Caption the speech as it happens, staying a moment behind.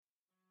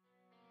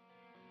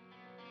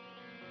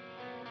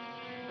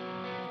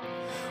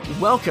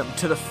Welcome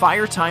to the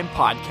Fire Time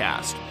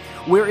Podcast,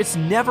 where it's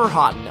never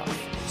hot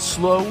enough,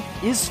 slow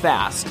is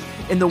fast,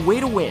 and the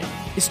way to win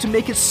is to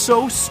make it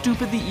so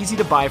stupidly easy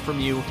to buy from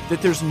you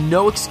that there's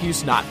no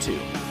excuse not to.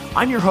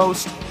 I'm your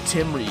host,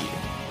 Tim Reed.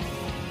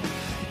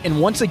 And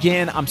once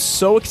again, I'm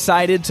so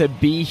excited to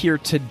be here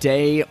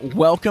today.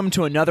 Welcome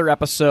to another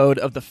episode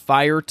of the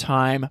Fire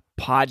Time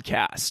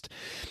Podcast.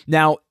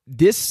 Now,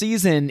 this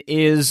season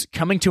is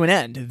coming to an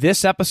end.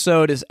 This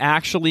episode is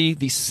actually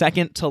the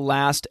second to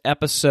last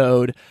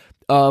episode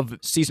of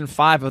season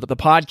 5 of the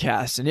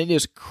podcast, and it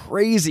is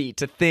crazy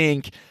to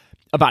think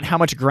about how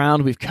much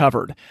ground we've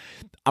covered.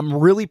 I'm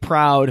really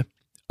proud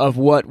of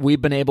what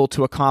we've been able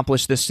to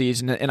accomplish this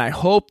season, and I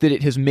hope that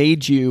it has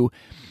made you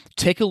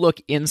take a look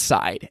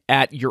inside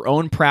at your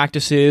own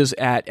practices,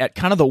 at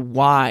kind of the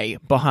why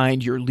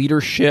behind your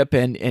leadership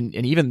and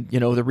even,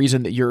 the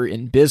reason that you're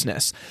in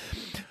business.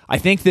 I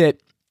think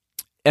that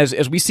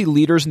as we see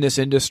leaders in this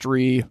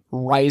industry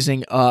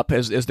rising up,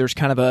 as there's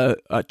kind of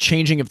a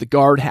changing of the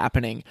guard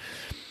happening,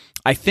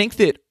 I think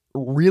that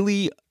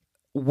really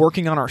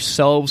working on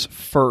ourselves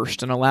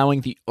first and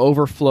allowing the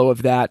overflow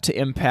of that to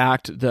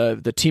impact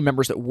the team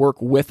members that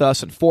work with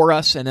us and for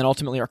us, and then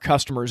ultimately our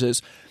customers,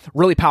 is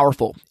really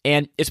powerful.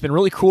 And it's been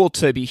really cool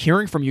to be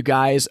hearing from you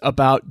guys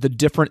about the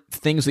different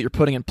things that you're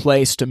putting in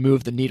place to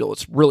move the needle.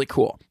 It's really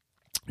cool.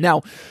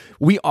 Now,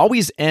 we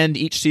always end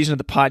each season of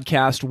the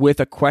podcast with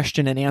a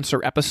question and answer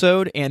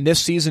episode, and this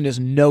season is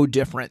no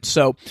different.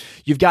 So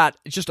you've got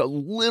just a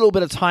little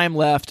bit of time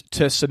left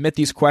to submit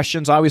these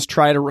questions. I always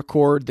try to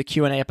record the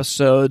Q&A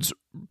episodes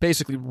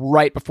basically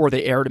right before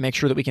they air to make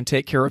sure that we can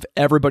take care of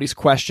everybody's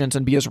questions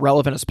and be as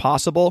relevant as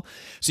possible.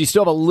 So you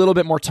still have a little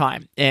bit more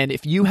time. And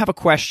if you have a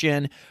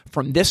question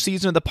from this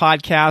season of the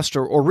podcast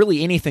or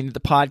really anything that the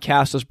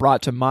podcast has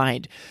brought to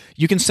mind,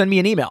 you can send me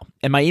an email.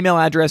 And my email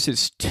address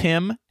is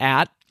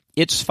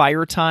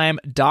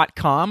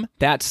tim@itsfiretime.com.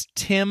 That's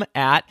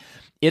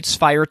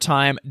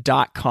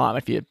tim@itsfiretime.com.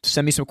 If you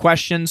send me some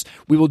questions,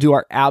 we will do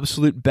our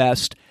absolute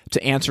best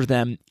to answer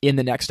them in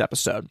the next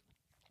episode.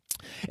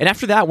 And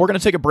after that, we're going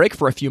to take a break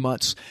for a few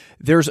months.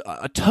 There's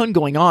a ton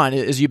going on,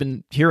 as you've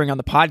been hearing on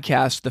the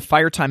podcast. The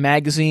Firetime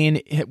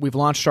magazine, we've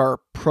launched our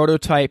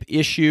prototype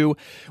issue.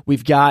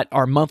 We've got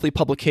our monthly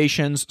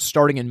publications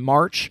starting in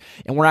March,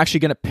 and we're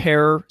actually going to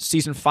pair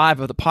season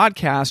 5 of the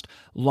podcast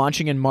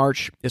launching in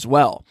March as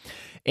well.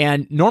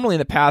 And normally in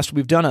the past,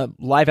 we've done a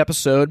live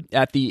episode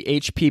at the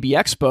HPB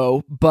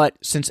Expo, but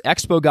since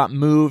Expo got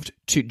moved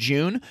to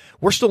June,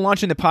 we're still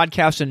launching the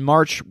podcast in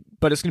March,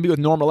 but it's going to be with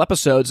normal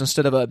episodes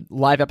instead of a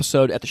live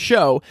episode at the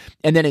show.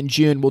 And then in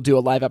June, we'll do a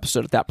live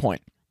episode at that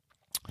point.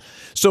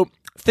 So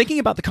thinking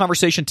about the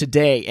conversation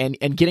today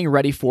and getting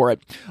ready for it,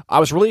 I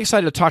was really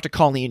excited to talk to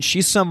Colleen.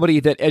 She's somebody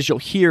that, as you'll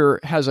hear,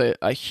 has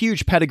a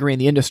huge pedigree in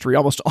the industry.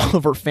 Almost all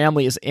of her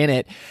family is in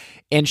it.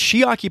 And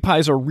she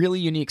occupies a really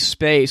unique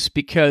space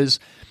because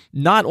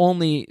not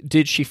only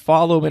did she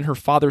follow in her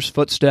father's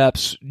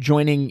footsteps,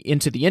 joining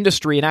into the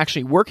industry and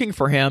actually working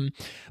for him,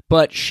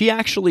 but she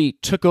actually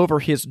took over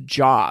his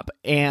job.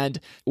 And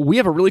we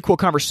have a really cool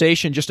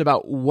conversation just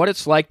about what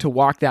it's like to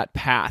walk that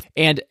path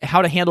and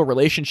how to handle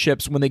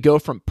relationships when they go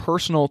from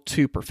personal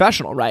to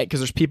professional, right? Because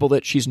there's people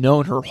that she's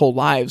known her whole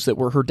lives that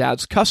were her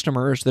dad's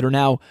customers that are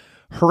now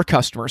her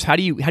customers. How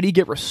do you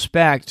get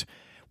respect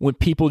when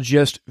people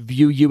just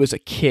view you as a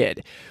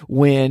kid,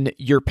 when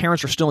your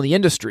parents are still in the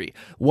industry?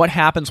 What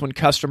happens when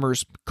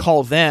customers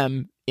call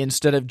them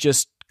instead of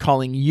just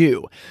calling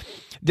you?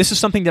 This is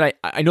something that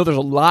I know there's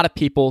a lot of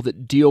people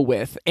that deal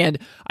with, and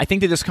I think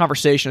that this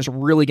conversation is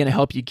really going to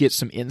help you get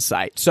some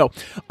insight. So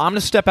I'm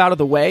going to step out of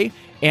the way,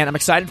 and I'm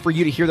excited for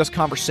you to hear this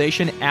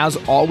conversation. As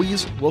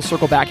always, we'll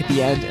circle back at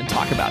the end and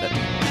talk about it.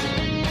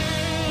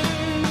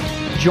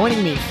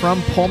 Joining me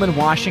from Pullman,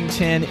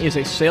 Washington is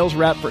a sales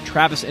rep for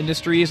Travis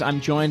Industries.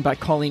 I'm joined by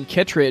Colleen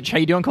Kittridge. How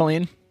you doing,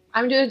 Colleen?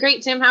 I'm doing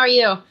great, Tim. How are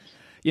you?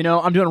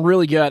 I'm doing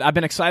really good. I've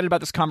been excited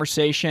about this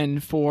conversation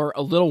for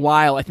a little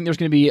while. I think there's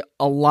going to be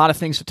a lot of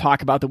things to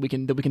talk about that we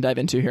can dive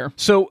into here.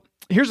 So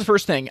here's the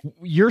first thing.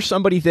 You're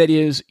somebody that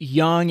is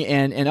young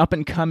and up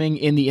and coming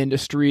in the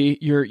industry.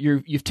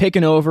 You've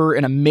taken over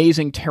an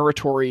amazing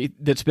territory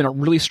that's been a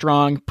really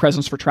strong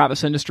presence for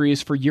Travis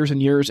Industries for years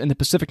and years in the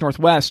Pacific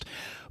Northwest.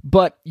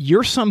 But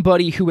you're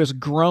somebody who has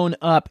grown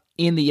up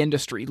in the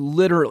industry,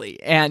 literally.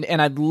 And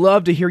I'd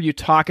love to hear you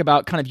talk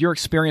about kind of your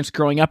experience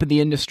growing up in the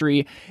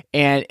industry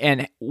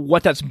and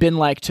what that's been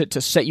like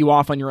to set you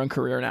off on your own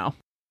career now.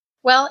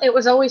 Well, it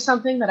was always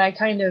something that I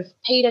kind of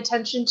paid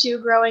attention to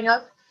growing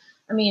up.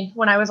 I mean,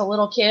 when I was a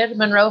little kid,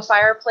 Monroe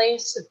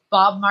Fireplace,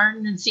 Bob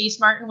Martin and Cease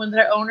Martin were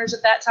their owners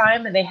at that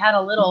time, and they had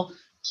a little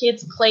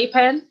kids'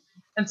 playpen.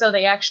 And so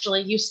they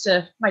actually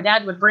my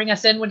dad would bring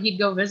us in when he'd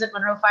go visit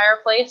Monroe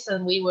Fireplace,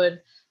 and we would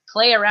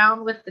play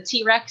around with the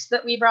T-Rex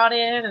that we brought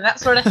in and that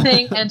sort of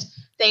thing. And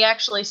they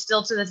actually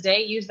still to this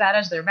day use that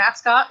as their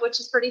mascot, which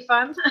is pretty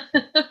fun.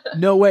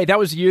 No way. That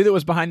was you that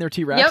was behind their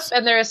T-Rex? Yep.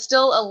 And there is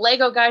still a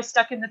Lego guy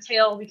stuck in the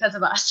tail because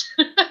of us.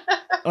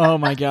 Oh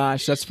my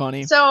gosh. That's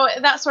funny. So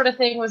that sort of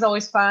thing was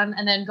always fun.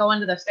 And then going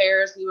to the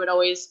fairs, we would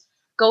always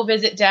go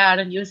visit dad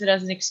and use it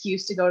as an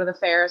excuse to go to the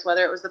fairs,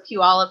 whether it was the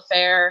Puyallup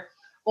Fair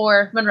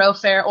or Monroe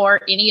Fair or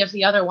any of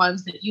the other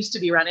ones that used to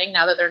be running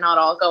now that they're not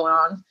all going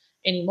on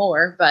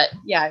anymore. But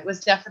yeah, it was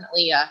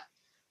definitely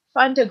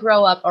fun to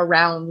grow up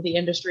around the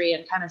industry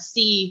and kind of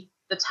see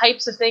the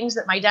types of things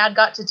that my dad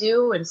got to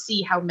do and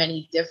see how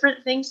many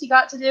different things he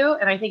got to do.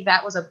 And I think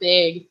that was a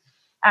big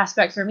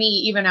aspect for me,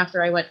 even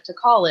after I went to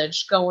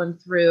college, going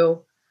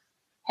through,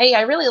 hey,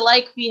 I really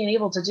like being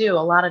able to do a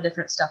lot of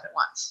different stuff at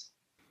once.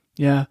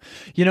 Yeah.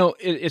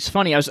 It's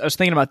funny. I was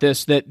thinking about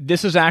this, that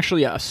this is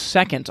actually a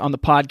second on the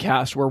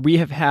podcast where we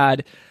have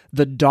had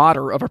the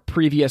daughter of a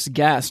previous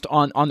guest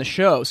on the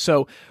show.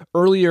 So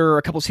earlier,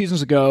 a couple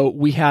seasons ago,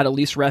 we had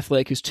Elise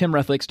Rethlake, who's Tim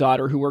Rethlake's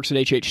daughter, who works at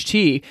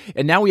HHT.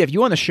 And now we have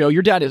you on the show.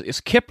 Your dad is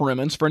Kip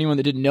Rimmons, for anyone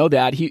that didn't know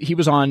that. He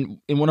was on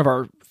in one of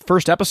our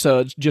first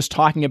episodes just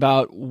talking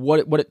about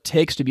what it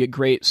takes to be a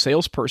great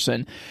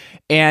salesperson.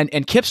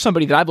 And Kip's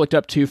somebody that I've looked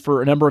up to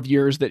for a number of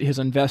years that has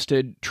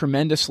invested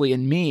tremendously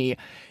in me.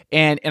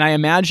 And I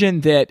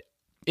imagine that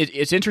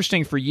it's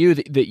interesting for you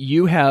that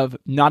you have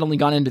not only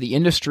gone into the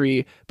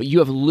industry, but you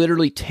have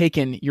literally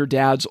taken your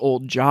dad's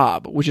old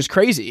job, which is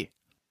crazy.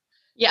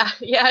 Yeah,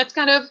 it's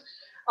kind of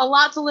a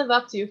lot to live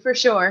up to for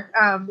sure,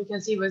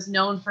 because he was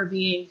known for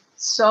being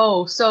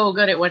so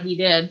good at what he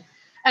did.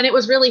 And it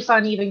was really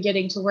fun even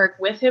getting to work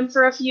with him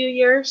for a few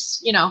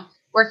years,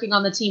 working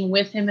on the team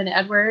with him and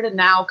Edward, and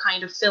now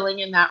kind of filling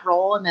in that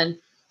role. And then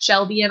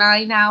Shelby and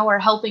I now are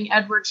helping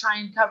Edward try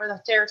and cover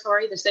the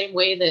territory the same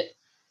way that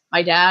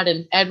my dad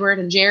and Edward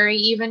and Jerry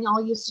even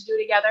all used to do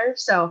together.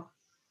 So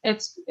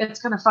it's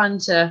kind of fun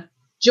to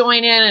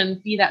join in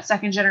and be that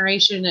second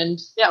generation. And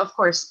yeah, of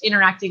course,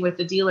 interacting with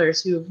the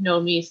dealers who have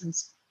known me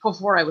since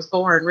before I was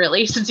born,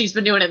 really, since he's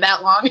been doing it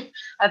that long.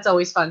 That's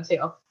always fun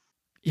too.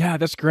 Yeah,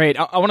 that's great.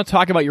 I want to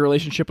talk about your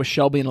relationship with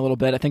Shelby in a little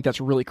bit. I think that's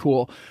really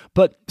cool.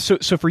 But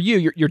so for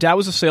you, your dad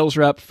was a sales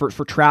rep for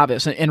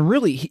Travis, and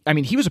really,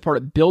 he was a part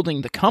of building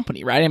the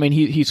company, right? I mean,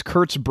 he's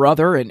Kurt's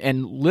brother,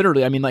 and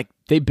literally,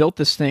 they built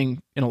this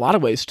thing in a lot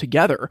of ways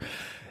together.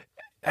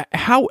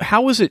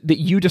 How was it that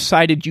you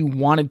decided you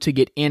wanted to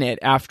get in it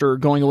after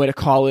going away to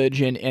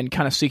college and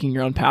kind of seeking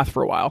your own path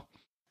for a while?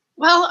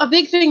 Well, a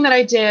big thing that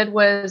I did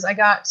was I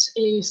got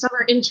a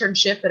summer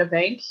internship at a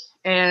bank,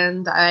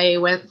 and I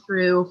went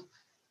through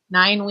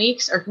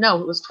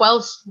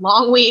 12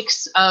 long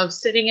weeks of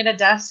sitting at a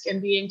desk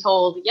and being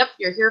told, yep,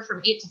 you're here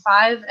from 8 to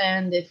 5.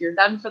 And if you're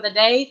done for the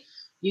day,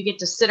 you get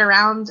to sit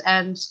around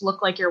and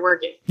look like you're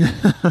working.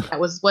 That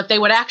was what they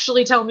would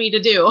actually tell me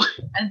to do.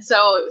 And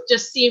so it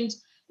just seemed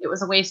it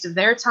was a waste of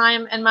their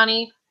time and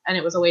money, and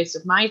it was a waste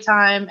of my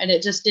time. And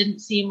it just didn't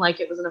seem like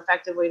it was an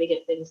effective way to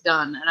get things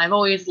done. And I've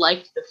always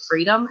liked the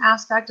freedom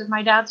aspect of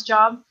my dad's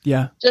job.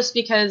 Yeah. Just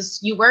because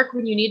you work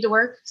when you need to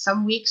work.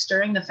 Some weeks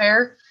during the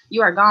fair,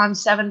 you are gone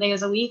 7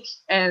 days a week,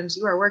 and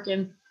you are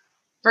working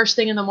first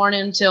thing in the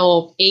morning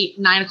till 8,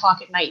 9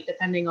 o'clock at night,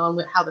 depending on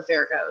how the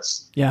fair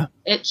goes. Yeah.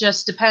 It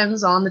just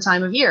depends on the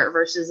time of year.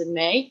 Versus in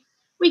May,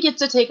 we get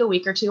to take a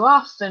week or two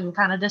off and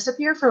kind of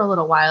disappear for a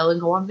little while and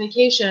go on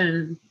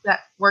vacation. That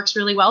works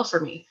really well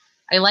for me.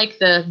 I like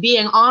the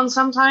being on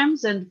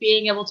sometimes and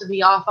being able to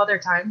be off other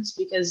times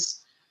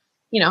because,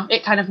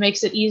 it kind of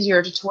makes it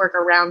easier to work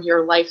around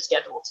your life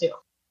schedule too.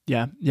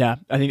 Yeah.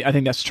 I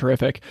think that's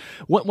terrific.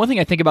 One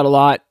thing I think about a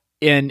lot,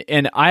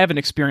 and I haven't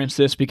experienced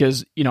this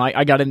because,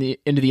 I got into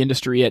the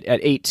industry at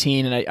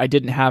 18 and I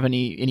didn't have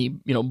any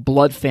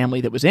blood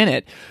family that was in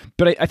it.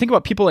 But I think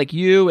about people like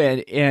you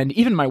and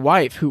even my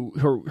wife, who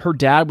her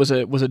dad was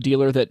a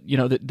dealer that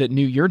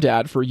knew your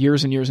dad for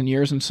years and years and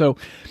years. And so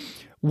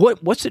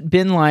what's it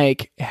been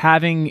like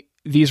having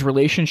these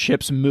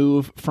relationships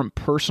move from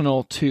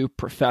personal to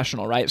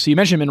professional, right? So you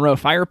mentioned Monroe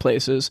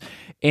Fireplaces,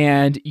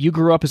 and you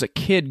grew up as a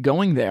kid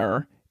going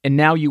there, and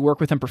now you work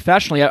with them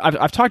professionally.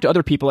 I've talked to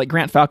other people, like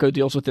Grant Falco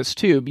deals with this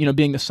too,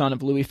 being the son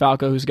of Louis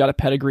Falco, who's got a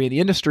pedigree in the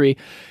industry.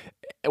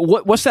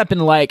 What's that been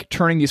like,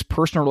 turning these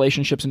personal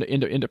relationships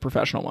into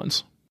professional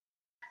ones?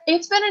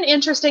 It's been an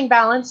interesting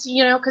balance,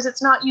 because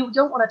it's not, you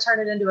don't want to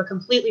turn it into a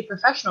completely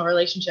professional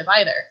relationship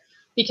either,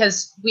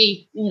 because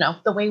we,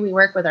 the way we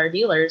work with our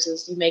dealers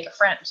is you make a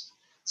friend.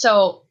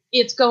 So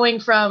it's going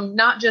from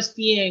not just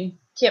being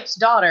Kip's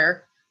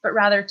daughter, but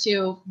rather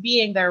to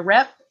being their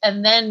rep,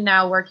 and then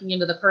now working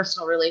into the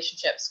personal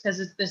relationships, because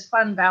it's this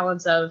fun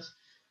balance of,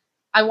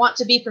 I want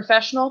to be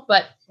professional,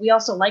 but we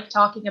also like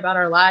talking about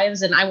our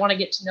lives, and I want to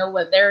get to know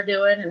what they're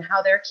doing and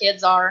how their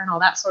kids are and all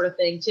that sort of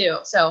thing too.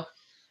 So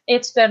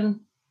it's been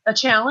a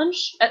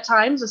challenge at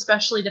times,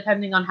 especially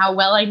depending on how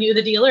well I knew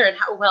the dealer and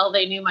how well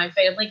they knew my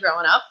family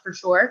growing up, for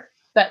sure.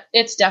 But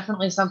it's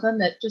definitely something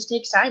that just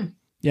takes time.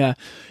 Yeah.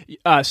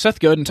 Seth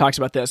Godin talks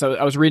about this.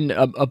 I was reading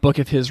a book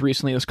of his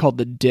recently. It was called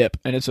The Dip,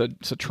 and it's a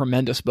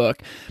tremendous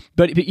book.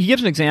 But he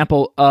gives an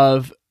example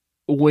of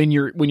when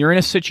you're in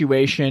a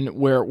situation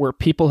where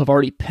people have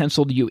already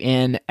penciled you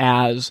in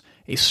as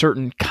a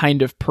certain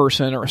kind of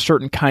person or a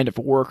certain kind of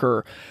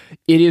worker,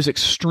 it is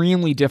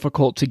extremely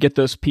difficult to get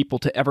those people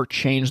to ever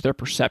change their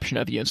perception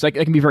of you. And so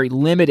that can be very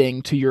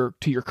limiting to your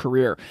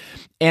career.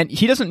 And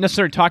he doesn't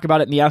necessarily talk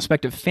about it in the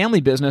aspect of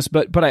family business,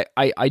 but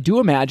I do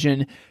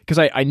imagine, because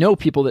I know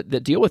people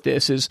that deal with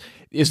this, is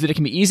that it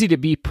can be easy to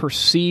be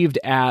perceived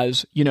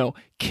as,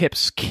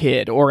 Kip's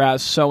kid or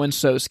as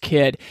so-and-so's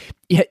kid.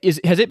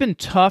 Has it been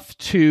tough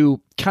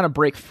to kind of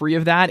break free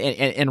of that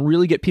and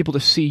really get people to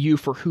see you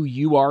for who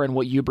you are and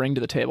what you bring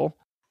to the table?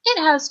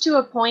 It has, to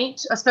a point,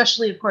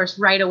 especially, of course,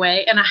 right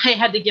away. And I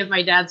had to give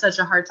my dad such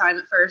a hard time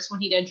at first when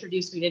he'd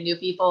introduce me to new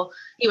people.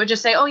 He would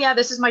just say, "Oh, yeah,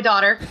 this is my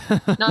daughter,"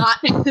 not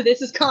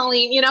 "This is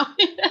Colleen,"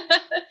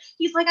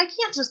 He's like, "I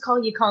can't just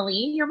call you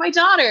Colleen. You're my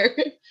daughter."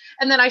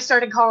 And then I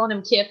started calling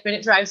him Kip, and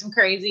it drives him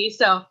crazy.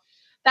 So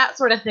that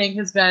sort of thing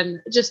has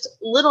been just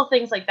little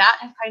things like that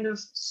have kind of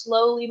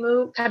slowly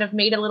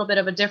made a little bit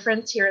of a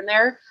difference here and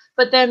there.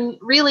 But then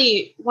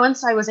really,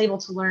 once I was able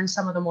to learn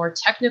some of the more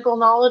technical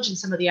knowledge and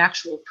some of the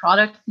actual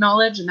product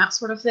knowledge and that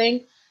sort of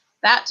thing,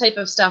 that type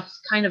of stuff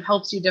kind of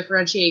helps you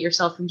differentiate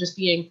yourself from just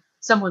being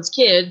someone's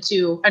kid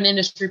to an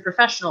industry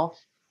professional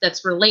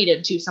that's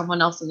related to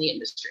someone else in the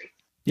industry.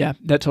 Yeah,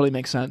 that totally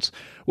makes sense.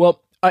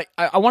 Well,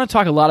 I want to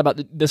talk a lot about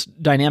this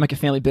dynamic of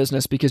family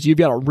business because you've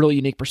got a really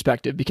unique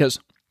perspective, because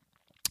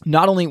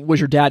not only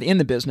was your dad in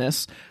the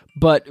business,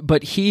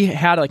 but he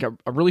had like a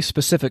really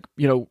specific,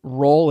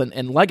 role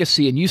and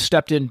legacy, and you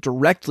stepped in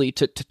directly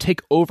to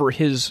take over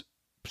his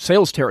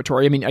sales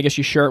territory. I mean, I guess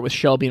you share it with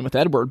Shelby and with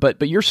Edward,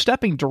 but you're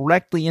stepping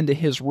directly into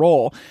his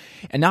role.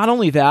 And not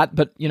only that,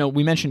 but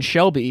we mentioned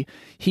Shelby,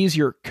 he's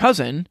your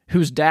cousin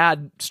whose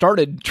dad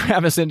started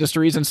Travis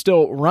Industries and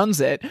still runs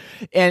it.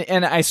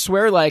 And I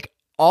swear, like,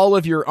 all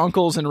of your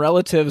uncles and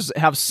relatives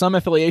have some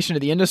affiliation to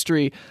the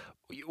industry.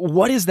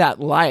 What is that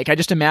like? I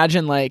just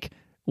imagine, like,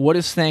 what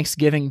is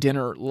Thanksgiving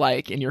dinner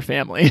like in your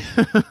family?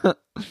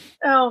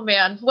 Oh,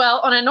 man. Well,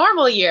 on a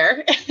normal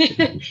year,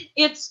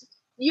 it's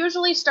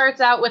usually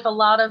starts out with a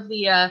lot of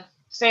the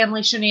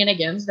family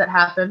shenanigans that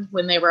happened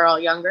when they were all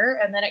younger.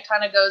 And then it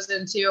kind of goes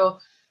into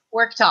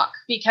work talk,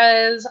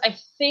 because I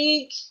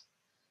think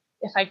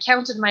if I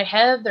counted my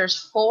head, there's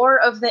 4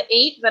 of the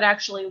 8 that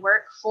actually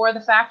work for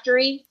the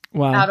factory.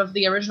 Wow. Out of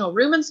the original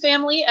Rumens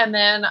family. And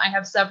then I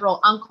have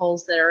several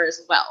uncles there as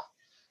well.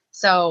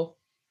 So,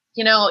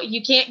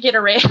 you can't get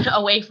away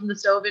from the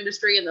stove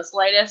industry in the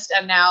slightest.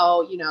 And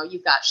now,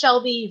 you've got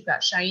Shelby, you've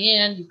got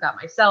Cheyenne, you've got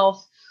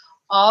myself,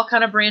 all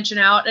kind of branching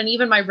out. And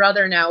even my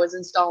brother now is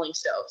installing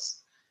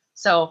stoves.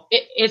 So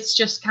it's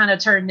just kind of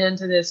turned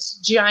into this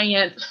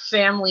giant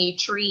family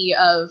tree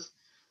of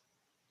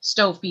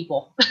stove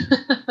people.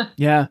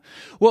 Yeah.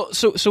 Well,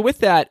 so with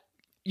that,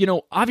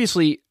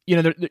 obviously,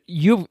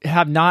 you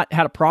have not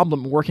had a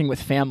problem working with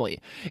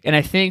family. And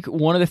I think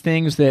one of the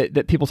things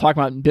that people talk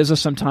about in business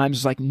sometimes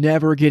is like,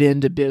 never get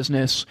into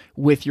business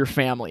with your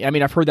family. I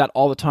mean, I've heard that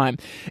all the time.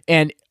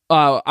 And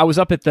I was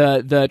up at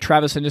the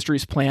Travis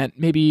Industries plant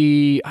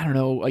maybe, I don't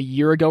know, a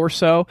year ago or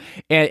so.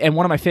 And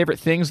one of my favorite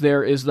things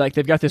there is, like,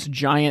 they've got this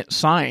giant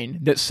sign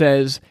that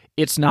says,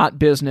 "It's not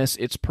business,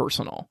 it's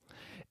personal."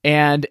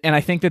 And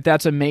I think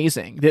that's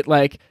amazing, that,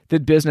 like,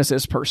 that business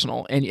is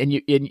personal and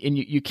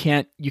you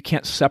can't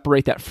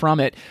separate that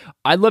from it.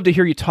 I'd love to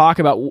hear you talk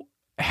about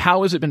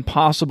how has it been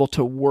possible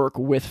to work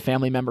with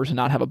family members and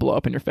not have a blow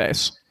up in your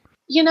face?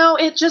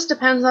 It just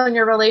depends on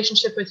your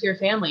relationship with your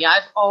family.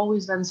 I've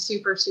always been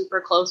super, super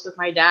close with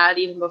my dad.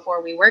 Even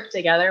before we worked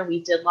together,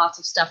 we did lots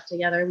of stuff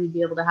together. We'd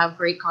be able to have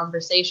great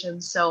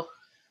conversations. So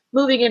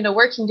moving into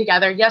working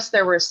together, yes,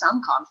 there were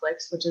some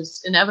conflicts, which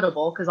is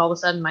inevitable because all of a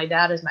sudden my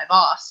dad is my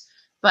boss.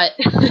 But,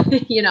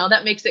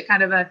 that makes it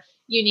kind of a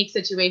unique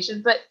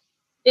situation. But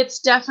it's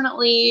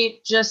definitely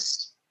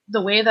just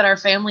the way that our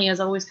family has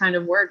always kind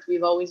of worked.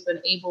 We've always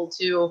been able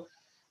to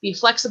be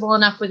flexible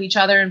enough with each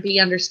other and be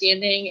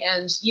understanding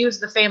and use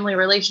the family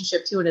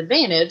relationship to an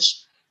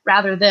advantage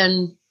rather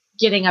than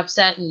getting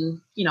upset and,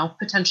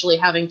 potentially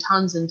having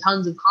tons and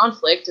tons of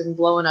conflict and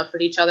blowing up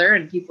at each other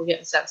and people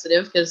getting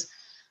sensitive, because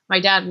my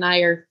dad and I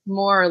are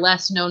more or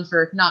less known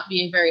for not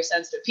being very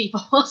sensitive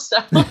people. So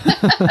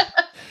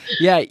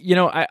yeah,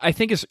 I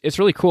think it's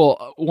really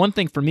cool. One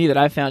thing for me that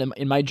I found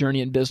in my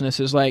journey in business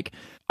is, like,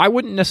 I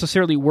wouldn't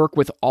necessarily work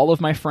with all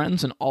of my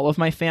friends and all of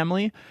my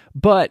family,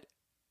 but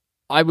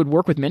I would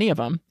work with many of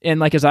them. And,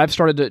 like, as I've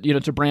started to,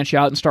 to branch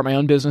out and start my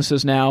own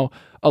businesses now,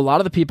 a lot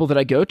of the people that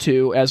I go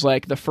to as,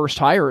 like, the first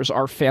hires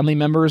are family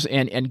members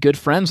and good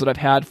friends that I've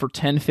had for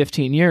 10,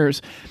 15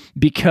 years,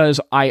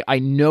 because I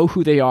know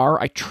who they are.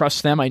 I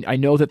trust them. I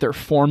know that they're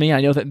for me.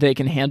 I know that they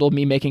can handle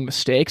me making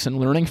mistakes and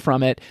learning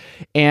from it.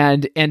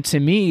 And to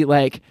me,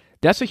 like,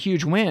 that's a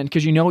huge win,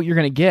 because you know what you're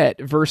going to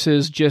get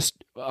versus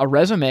just a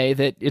resume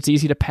that it's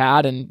easy to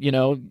pad. And,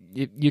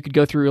 you could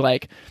go through,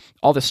 like,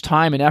 all this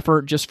time and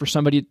effort just for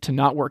somebody to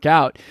not work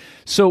out.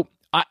 So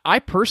I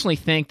personally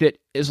think that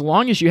as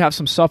long as you have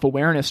some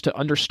self-awareness to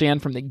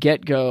understand from the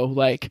get-go,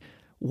 like,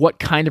 what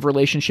kind of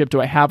relationship do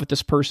I have with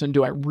this person?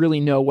 Do I really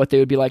know what they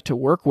would be like to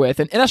work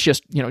with? And that's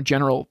just,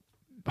 general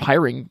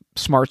hiring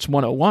smarts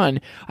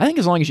 101. I think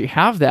as long as you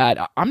have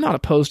that, I'm not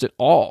opposed at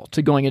all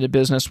to going into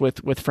business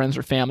with friends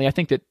or family. I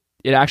think that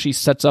it actually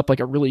sets up like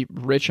a really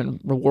rich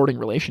and rewarding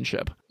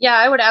relationship. Yeah,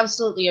 I would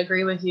absolutely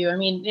agree with you. I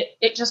mean,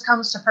 it just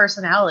comes to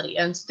personality,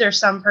 and there's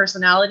some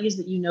personalities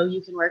that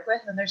you can work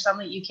with, and there's some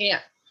that you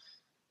can't.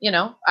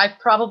 I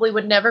probably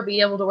would never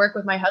be able to work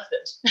with my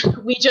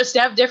husband. We just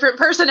have different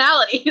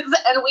personalities, and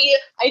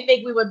I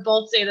think we would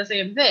both say the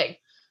same thing.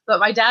 But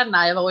my dad and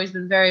I have always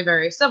been very,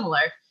 very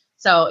similar.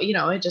 So,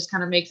 it just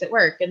kind of makes it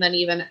work. And then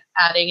even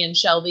adding in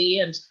Shelby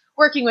and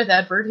working with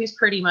Edward, who's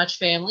pretty much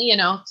family,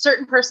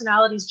 certain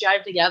personalities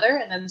jive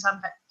together, and then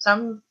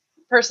some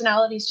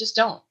personalities just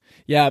don't.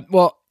 Yeah.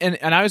 Well, and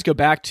I always go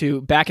back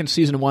in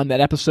season 1,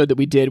 that episode that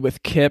we did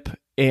with Kip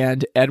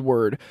and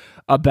Edward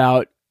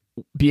about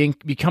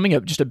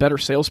becoming just a better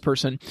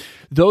salesperson.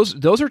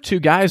 Those are two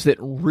guys that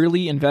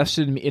really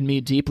invested in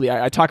me deeply.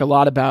 I talk a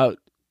lot about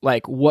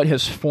like what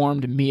has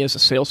formed me as a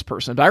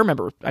salesperson. But I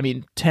remember,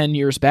 10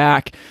 years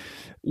back,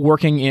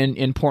 working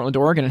in Portland,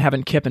 Oregon, and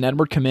having Kip and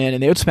Edward come in,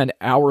 and they would spend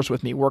hours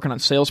with me working on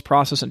sales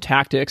process and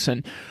tactics.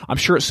 And I'm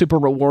sure it's super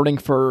rewarding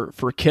for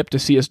Kip to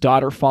see his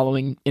daughter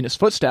following in his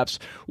footsteps.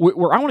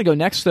 Where I want to go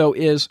next, though,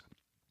 is,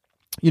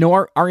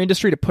 our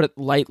industry, to put it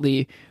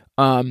lightly,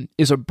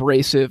 is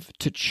abrasive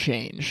to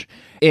change.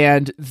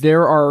 And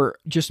there are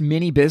just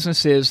many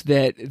businesses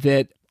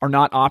that are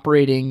not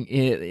operating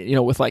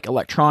with like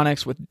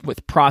electronics,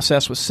 with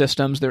process, with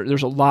systems.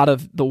 There's a lot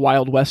of the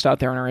Wild West out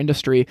there in our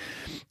industry.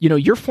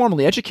 You're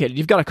formally educated.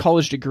 You've got a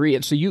college degree.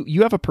 And so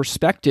you have a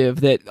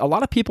perspective that a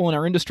lot of people in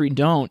our industry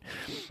don't.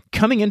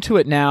 Coming into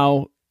it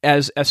now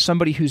as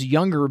somebody who's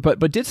younger, but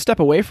did step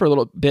away for a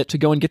little bit to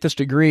go and get this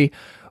degree,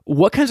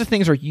 what kinds of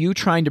things are you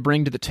trying to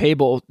bring to the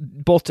table,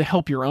 both to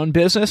help your own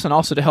business and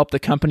also to help the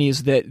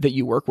companies that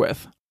you work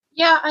with?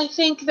 Yeah, I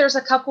think there's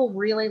a couple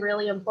really,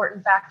 really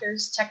important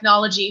factors.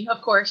 Technology,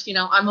 of course,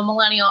 I'm a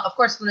millennial. Of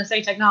course, I'm going to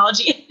say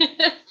technology.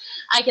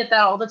 I get that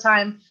all the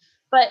time.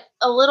 But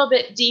a little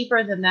bit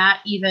deeper than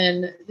that,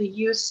 even the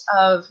use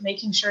of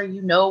making sure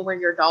you know where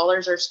your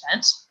dollars are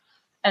spent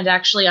and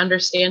actually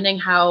understanding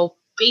how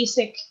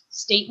basic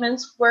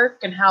statements work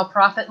and how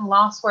profit and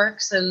loss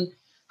works and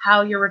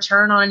how your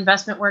return on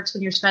investment works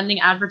when you're spending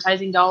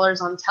advertising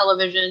dollars on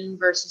television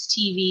versus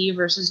TV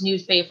versus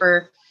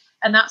newspaper.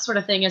 And that sort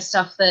of thing is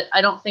stuff that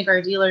I don't think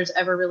our dealers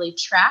ever really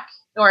track,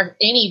 or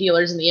any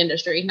dealers in the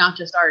industry, not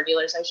just our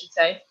dealers, I should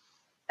say.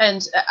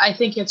 And I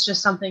think it's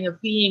just something of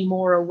being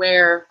more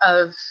aware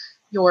of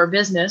your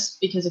business,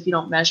 because if you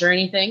don't measure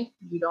anything,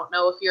 you don't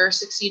know if you're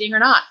succeeding or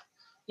not.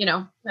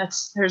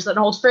 There's an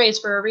old phrase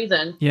for a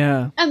reason.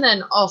 Yeah. And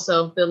then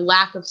also the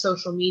lack of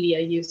social media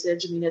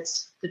usage.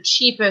 It's the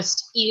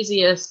cheapest,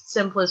 easiest,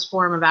 simplest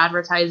form of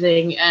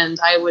advertising. And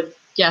I would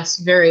guess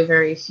very,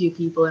 very few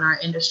people in our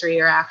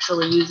industry are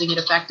actually using it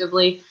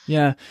effectively.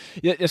 Yeah.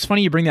 It's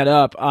funny you bring that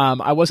up.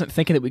 I wasn't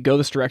thinking that we'd go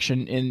this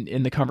direction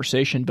in the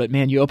conversation, but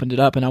man, you opened it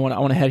up, and I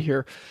want to head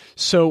here.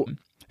 So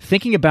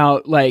thinking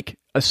about like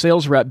a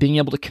sales rep being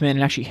able to come in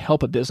and actually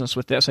help a business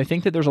with this, I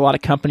think that there's a lot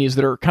of companies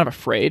that are kind of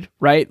afraid,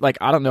 right? Like,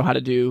 I don't know how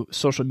to do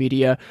social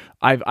media.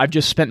 I've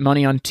just spent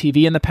money on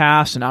TV in the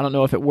past, and I don't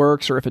know if it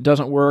works or if it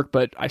doesn't work,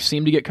 but I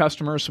seem to get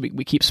customers, so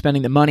we keep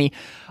spending the money.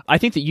 I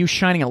think that you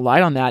shining a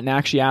light on that and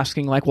actually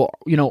asking like, well,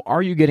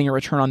 are you getting a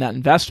return on that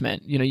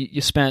investment?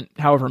 You spent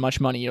however much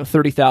money,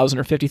 $30,000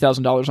 or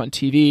 $50,000 on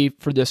TV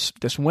for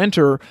this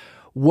winter.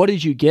 What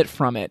did you get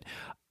from it?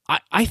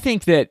 I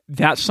think that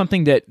that's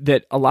something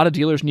that a lot of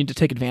dealers need to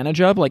take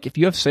advantage of. Like, if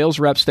you have sales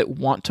reps that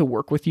want to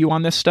work with you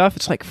on this stuff,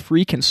 it's like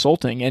free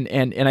consulting.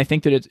 And I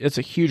think that it's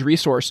a huge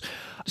resource.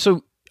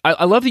 So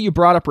I love that you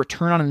brought up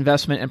return on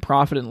investment and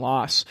profit and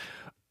loss.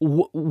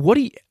 What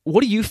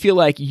do you feel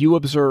like you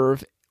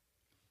observe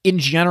in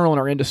general in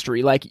our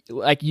industry? Like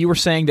you were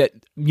saying that,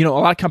 a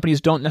lot of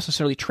companies don't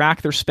necessarily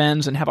track their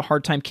spends and have a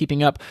hard time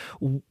keeping up.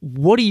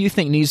 What do you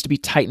think needs to be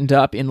tightened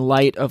up in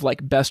light of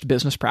like best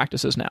business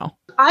practices now?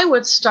 I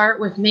would start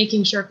with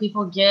making sure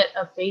people get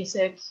a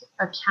basic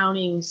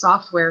accounting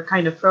software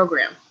kind of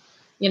program.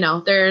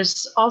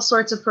 There's all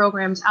sorts of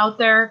programs out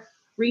there.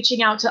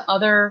 Reaching out to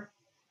other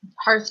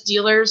hearth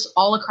dealers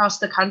all across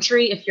the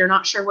country if you're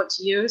not sure what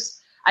to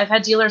use. I've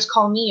had dealers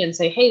call me and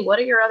say, hey, what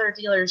do your other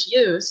dealers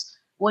use?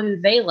 What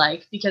do they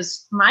like?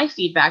 Because my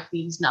feedback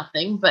means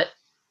nothing. But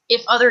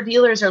if other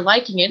dealers are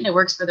liking it and it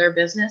works for their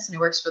business and it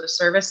works for the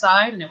service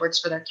side and it works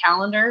for their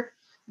calendar,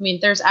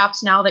 there's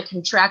apps now that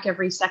can track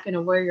every second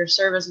of where your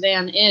service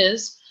van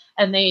is,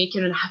 and they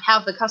can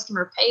have the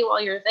customer pay while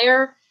you're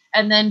there.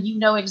 And then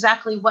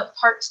exactly what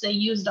parts they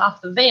used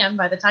off the van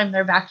by the time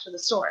they're back to the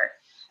store.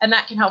 And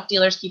that can help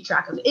dealers keep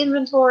track of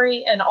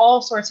inventory and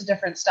all sorts of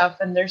different stuff.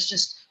 And there's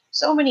just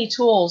so many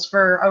tools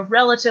for a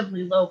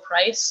relatively low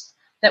price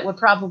that would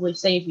probably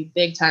save you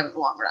big time in the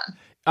long run.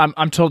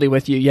 I'm totally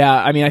with you. Yeah.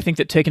 I mean, I think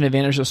that taking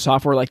advantage of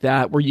software like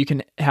that, where you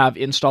can have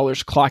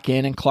installers clock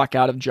in and clock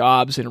out of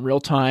jobs in real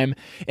time,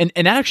 and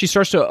that actually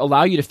starts to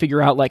allow you to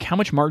figure out like how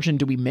much margin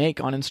do we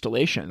make on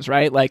installations,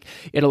 right? Like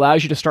it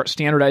allows you to start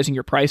standardizing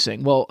your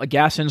pricing. Well, a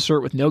gas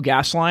insert with no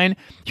gas line,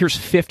 here's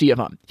 50 of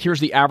them. Here's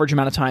the average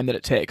amount of time that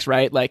it takes,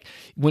 right? Like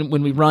when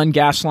we run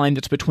gas line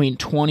that's between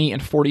 20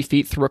 and 40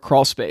 feet through a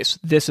crawl space,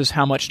 this is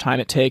how much time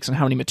it takes and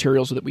how many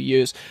materials that we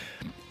use.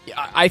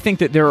 I think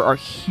that there are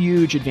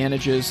huge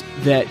advantages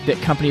that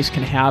companies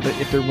can have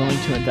if they're willing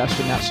to invest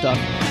in that stuff.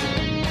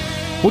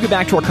 We'll get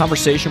back to our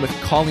conversation with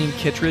Colleen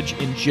Kittridge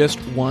in just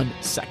 1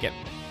 second.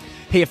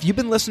 Hey, if you've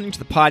been listening to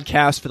the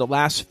podcast for the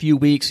last few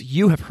weeks,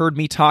 you have heard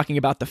me talking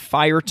about the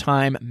Fire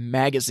Time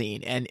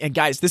magazine. And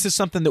guys, this is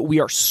something that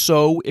we are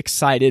so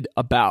excited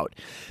about.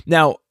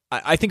 Now,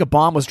 I think a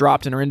bomb was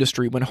dropped in our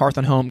industry when Hearth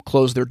 & Home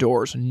closed their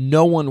doors.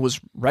 No one was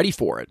ready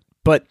for it.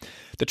 But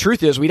the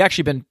truth is, we'd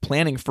actually been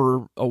planning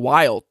for a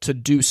while to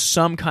do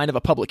some kind of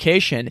a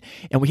publication,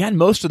 and we had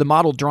most of the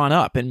model drawn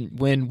up. And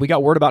when we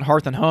got word about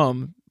Hearth &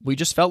 Home, we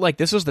just felt like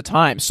this is the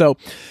time. So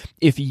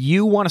if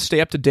you want to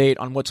stay up to date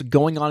on what's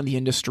going on in the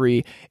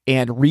industry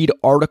and read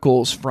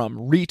articles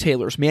from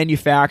retailers,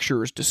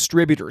 manufacturers,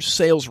 distributors,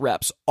 sales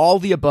reps, all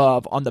the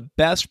above on the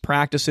best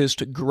practices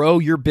to grow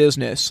your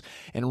business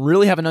and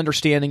really have an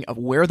understanding of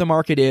where the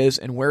market is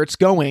and where it's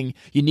going,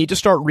 you need to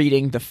start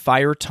reading the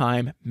Fire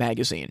Time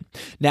magazine.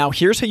 Now,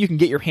 here's how you can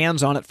get your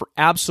hands on it for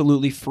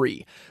absolutely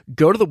free.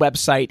 Go to the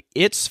website,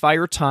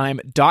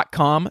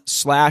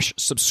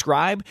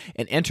 itsfiretime.com/subscribe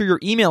and enter your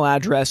email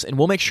address, and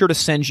we'll make sure to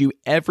send you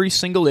every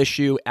single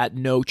issue at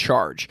no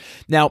charge.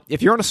 Now,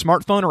 if you're on a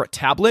smartphone or a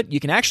tablet, you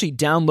can actually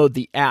download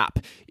the app.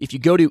 If you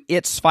go to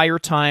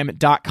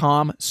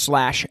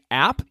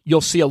itsfiretime.com/app, you'll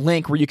see a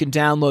link where you can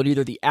download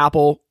either the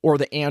Apple or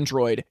the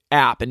Android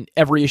app, and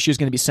every issue is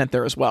going to be sent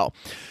there as well.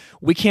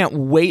 We can't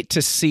wait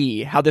to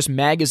see how this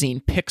magazine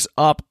picks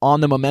up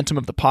on the momentum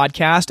of the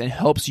podcast and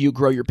helps you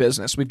grow your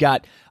business. We've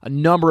got a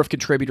number of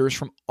contributors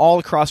from all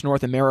across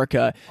North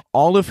America,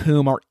 all of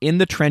whom are in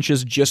the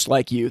trenches just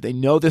like you. They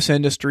know this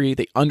industry,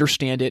 they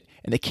understand it,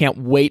 and they can't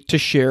wait to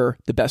share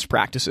the best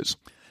practices.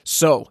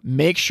 So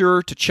make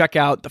sure to check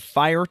out the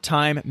Fire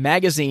Time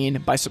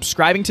magazine by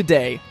subscribing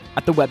today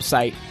at the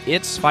website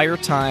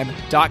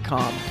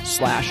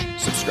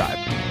itsfiretime.com/subscribe.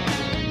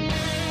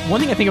 One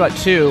thing I think about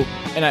too,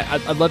 and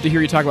I'd love to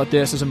hear you talk about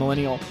this as a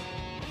millennial.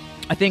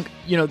 I think,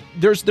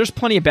 there's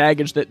plenty of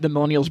baggage that the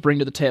millennials bring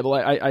to the table.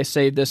 I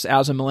say this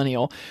as a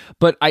millennial,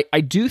 but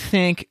I do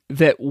think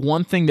that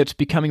one thing that's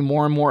becoming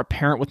more and more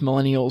apparent with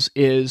millennials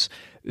is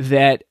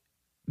that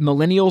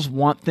millennials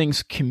want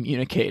things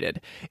communicated.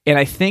 And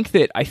I think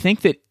that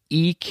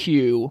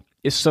EQ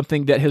is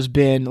something that has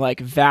been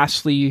like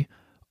vastly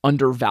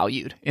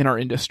undervalued in our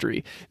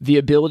industry. The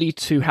ability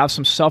to have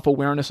some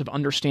self-awareness of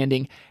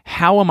understanding,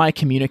 how am I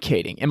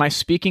communicating? Am I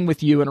speaking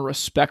with you in a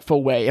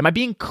respectful way? Am I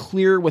being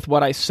clear with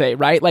what I say,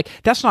 right? Like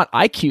that's not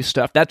IQ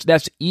stuff,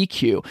 that's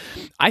EQ.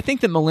 I think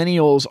that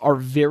millennials are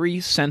very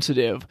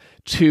sensitive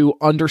to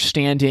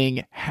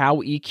understanding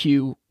how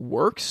EQ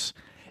works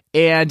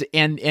and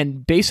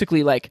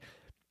basically like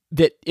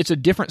that it's a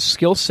different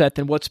skill set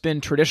than what's been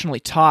traditionally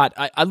taught.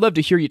 I'd love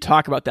to hear you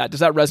talk about that.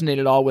 Does that resonate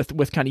at all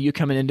with kind of you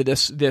coming into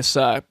this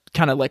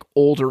kind of like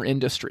older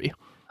industry?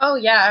 Oh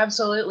yeah,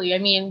 absolutely. I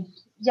mean,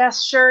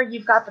 yes, sure,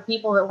 you've got the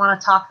people that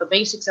want to talk the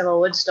basics of a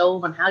wood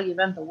stove and how you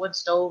vent the wood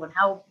stove and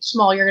how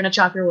small you're going to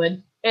chop your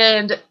wood.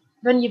 And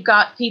then you've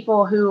got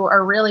people who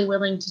are really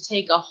willing to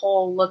take a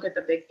whole look at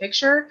the big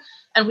picture.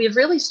 And we've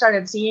really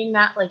started seeing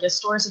that like as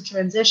stores have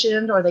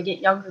transitioned or they get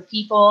younger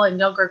people and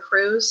younger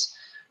crews.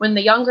 When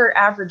the younger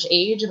average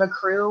age of a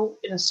crew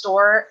in a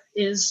store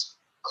is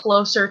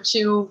closer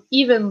to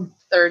even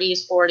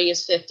 30s,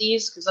 40s,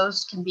 50s, because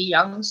those can be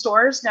young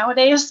stores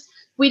nowadays,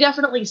 we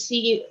definitely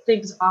see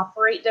things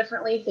operate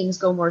differently, things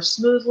go more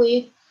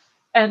smoothly,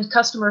 and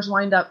customers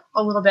wind up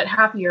a little bit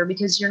happier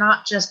because you're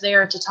not just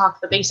there to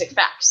talk the basic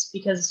facts,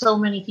 because so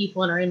many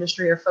people in our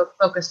industry are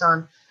focused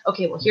on,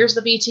 okay, well, here's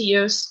the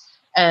BTUs,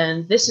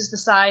 and this is the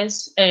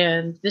size,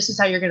 and this is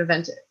how you're going to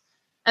vent it.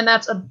 And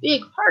that's a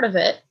big part of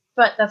it.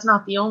 But that's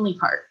not the only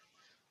part.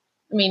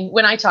 I mean,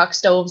 when I talk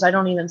stoves, I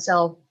don't even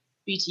sell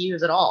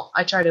BTUs at all.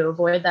 I try to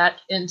avoid that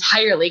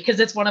entirely because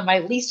it's one of my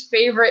least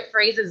favorite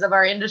phrases of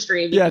our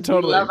industry. Yeah,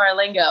 totally. We love our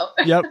lingo.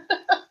 Yep.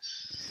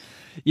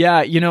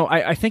 Yeah,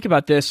 I think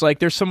about this. Like,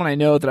 there's someone I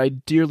know that I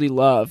dearly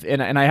love,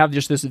 and I have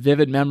just this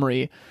vivid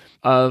memory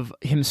of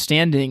him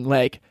standing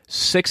like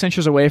 6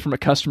 inches away from a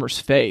customer's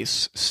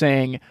face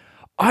saying,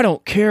 "I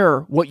don't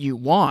care what you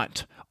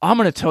want. I'm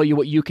going to tell you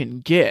what you can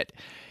get."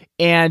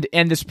 And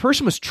this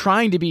person was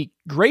trying to be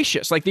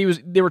gracious. Like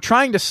they were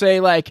trying to say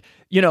like,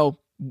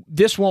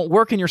 this won't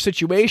work in your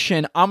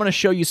situation. I'm going to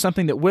show you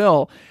something that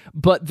will.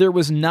 But there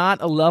was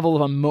not a level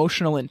of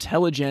emotional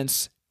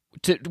intelligence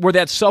where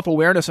that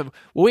self-awareness of,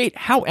 well, wait,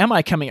 how am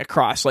I coming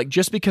across? Like,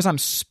 just because I'm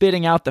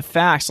spitting out the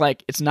facts,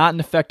 like, it's not an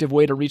effective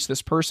way to reach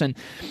this person.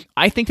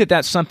 I think that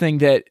that's something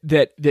that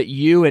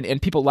you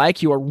and people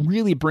like you are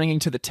really bringing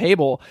to the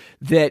table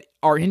that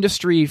our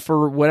industry,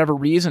 for whatever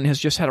reason, has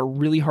just had a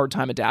really hard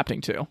time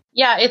adapting to.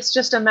 Yeah, it's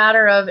just a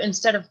matter of,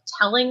 instead of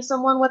telling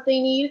someone what they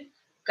need,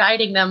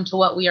 guiding them to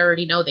what we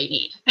already know they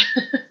need.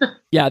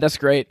 Yeah, that's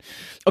great.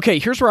 Okay,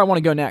 here's where I want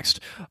to go next.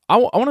 I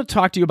want to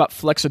talk to you about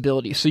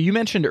flexibility. So you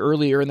mentioned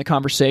earlier in the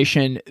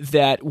conversation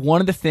that one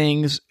of the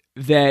things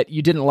that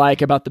you didn't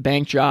like about the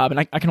bank job, and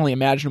I can only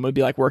imagine what it would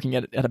be like working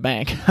at a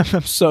bank.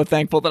 I'm so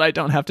thankful that I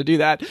don't have to do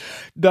that.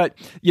 But,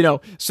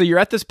 so you're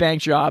at this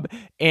bank job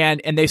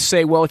and they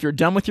say, well, if you're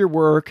done with your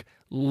work,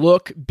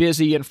 look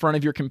busy in front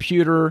of your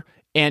computer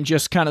and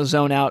just kind of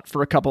zone out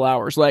for a couple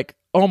hours. Like,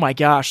 oh my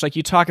gosh, like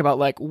you talk about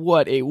like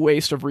what a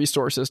waste of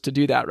resources to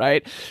do that,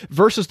 right?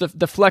 Versus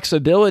the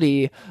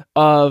flexibility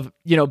of,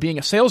 being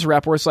a sales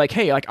rep where it's like,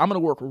 hey, like I'm going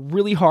to work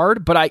really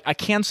hard, but I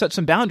can set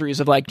some boundaries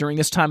of like during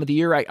this time of the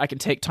year, I can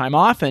take time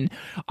off and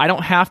I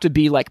don't have to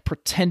be like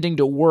pretending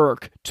to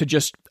work to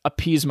just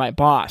appease my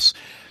boss.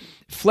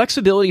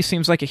 Flexibility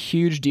seems like a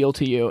huge deal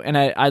to you. And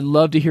I'd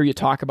love to hear you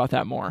talk about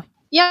that more.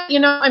 Yeah,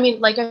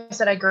 like I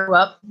said, I grew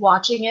up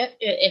watching it.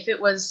 If it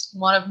was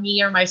one of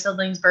me or my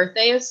siblings'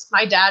 birthdays,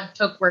 my dad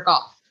took work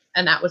off.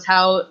 And that was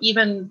how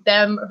even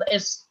them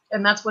is,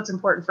 and that's what's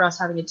important for us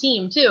having a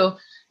team too.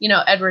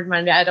 Edward,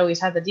 my dad, always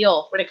had the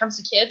deal. When it comes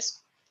to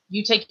kids,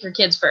 you take your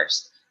kids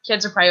first.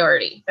 Kids are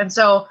priority. And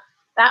so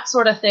that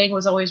sort of thing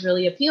was always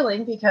really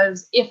appealing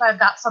because if I've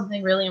got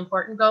something really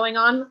important going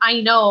on,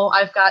 I know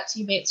I've got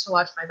teammates to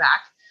watch my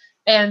back.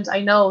 And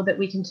I know that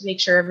we can make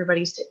sure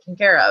everybody's taken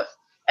care of.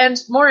 And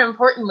more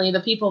importantly, the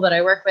people that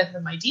I work with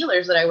and my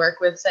dealers that I work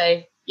with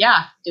say,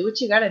 yeah, do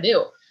what you got to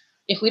do.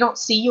 If we don't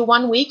see you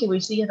one week and we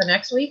see you the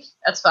next week,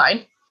 that's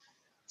fine.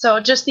 So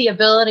just the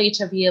ability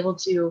to be able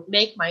to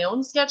make my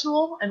own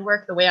schedule and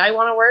work the way I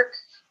want to work.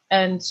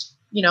 And,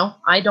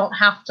 I don't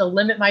have to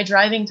limit my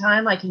driving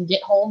time. I can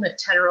get home at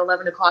 10 or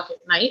 11 o'clock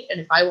at night. And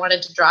if I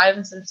wanted to drive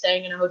instead of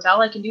staying in a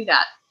hotel, I can do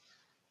that.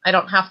 I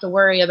don't have to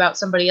worry about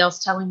somebody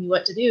else telling me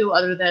what to do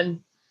other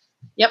than,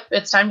 yep,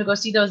 it's time to go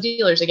see those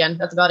dealers again.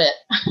 That's about it.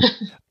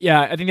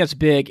 Yeah, I think that's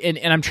big. And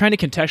I'm trying to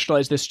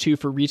contextualize this too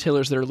for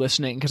retailers that are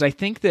listening, because I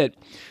think that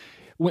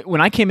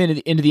when I came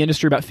into the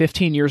industry about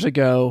 15 years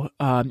ago,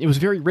 it was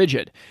very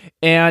rigid.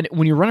 And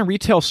when you run a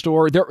retail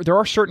store, there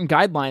are certain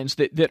guidelines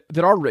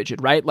that are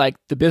rigid, right? Like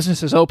the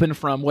business is open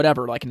from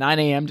whatever, like 9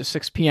 a.m. to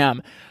 6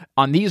 p.m.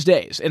 on these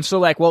days. And so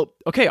like, well,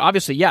 okay,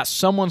 obviously, yes,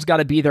 someone's got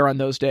to be there on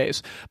those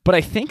days. But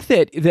I think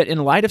that in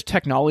light of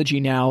technology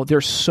now,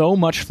 there's so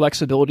much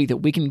flexibility that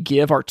we can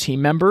give our team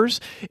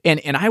members.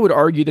 And I would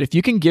argue that if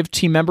you can give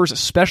team members,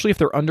 especially if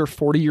they're under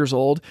 40 years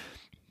old,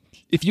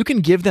 if you can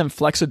give them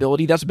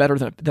flexibility, that's better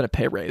than a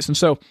pay raise. And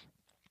so,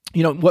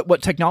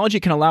 what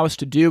technology can allow us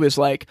to do is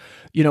like,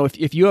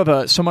 if you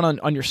have someone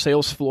on your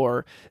sales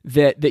floor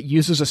that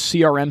uses a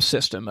CRM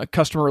system, a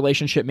customer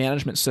relationship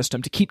management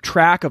system, to keep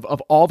track of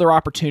all their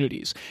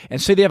opportunities,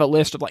 and say they have a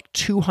list of like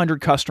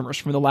 200 customers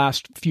from the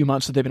last few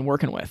months that they've been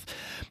working with,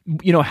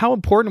 how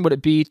important would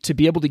it be to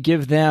be able to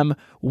give them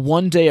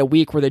one day a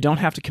week where they don't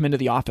have to come into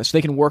the office?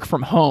 They can work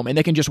from home and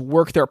they can just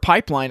work their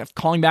pipeline of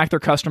calling back their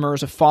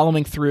customers, of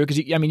following through. Because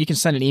you can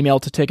send an email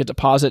to take a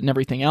deposit and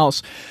everything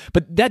else,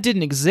 but that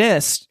didn't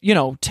exist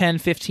 10,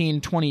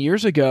 15, 20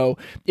 years ago.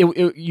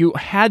 You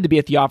had to be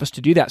at the office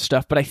to do that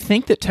stuff. But I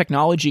think that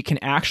technology can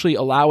actually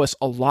allow us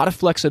a lot of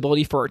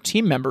flexibility for our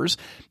team members.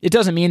 It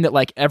doesn't mean that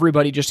like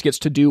everybody just gets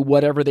to do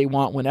whatever they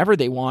want whenever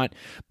they want.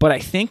 But I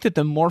think that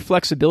the more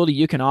flexibility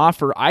you can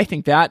offer, I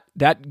think that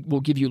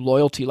will give you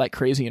loyalty like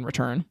crazy in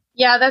return.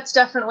 Yeah, that's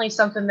definitely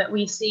something that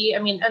we see.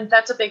 And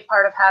that's a big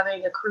part of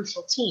having a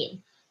crucial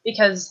team.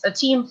 Because a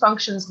team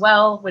functions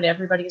well when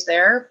everybody's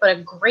there, but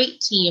a great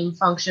team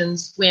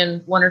functions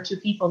when one or two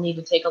people need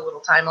to take a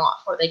little time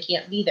off or they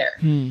can't be there.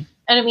 And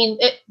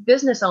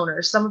business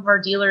owners, some of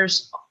our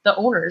dealers, the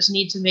owners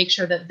need to make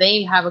sure that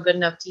they have a good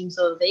enough team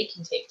so that they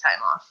can take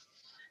time off.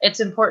 It's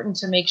important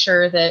to make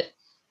sure that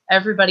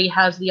everybody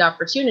has the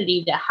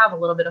opportunity to have a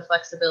little bit of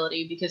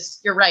flexibility, because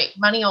you're right,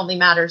 money only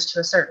matters to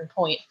a certain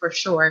point for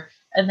sure.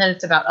 And then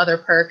it's about other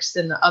perks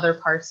and the other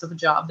parts of a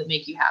job that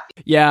make you happy.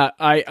 Yeah,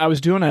 I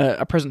was doing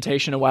a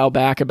presentation a while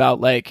back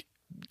about like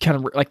kind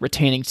of like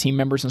retaining team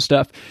members and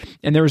stuff.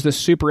 And there was this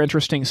super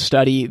interesting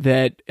study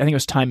that I think it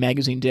was Time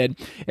Magazine did.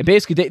 And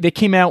basically they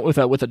came out with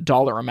a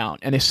dollar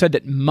amount, and they said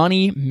that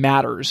money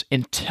matters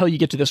until you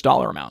get to this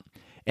dollar amount.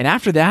 And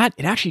after that,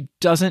 it actually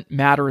doesn't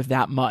matter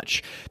that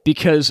much,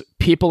 because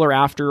people are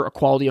after a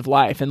quality of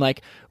life. And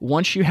like,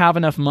 once you have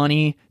enough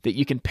money that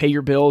you can pay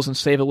your bills and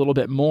save a little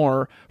bit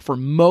more, for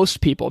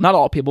most people, not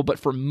all people, but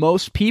for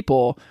most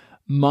people,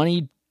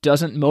 money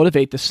doesn't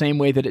motivate the same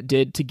way that it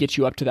did to get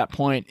you up to that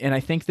point. And I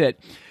think that,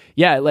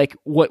 Yeah, like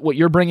what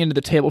you're bringing to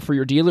the table for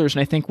your dealers,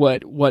 and I think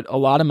what a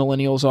lot of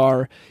millennials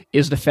are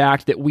is the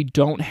fact that we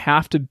don't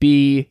have to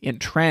be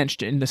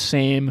entrenched in the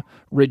same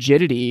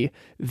rigidity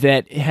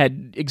that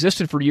had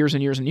existed for years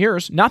and years and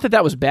years. Not that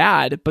that was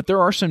bad, but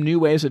there are some new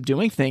ways of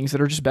doing things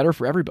that are just better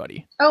for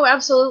everybody. Oh,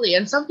 absolutely.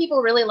 And some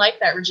people really like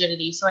that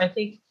rigidity. So I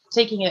think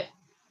taking it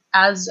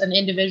as an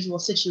individual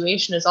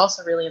situation is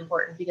also really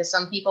important, because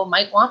some people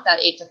might want that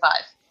 8 to 5.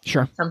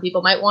 Sure. Some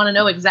people might want to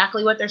know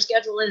exactly what their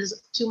schedule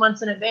is 2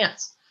 months in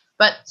advance,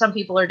 but some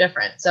people are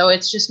different. So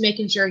it's just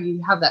making sure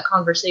you have that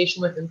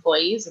conversation with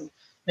employees and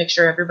make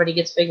sure everybody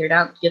gets figured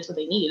out and gets what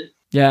they need.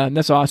 Yeah,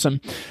 that's awesome.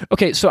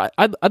 Okay, so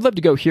I'd love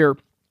to go here.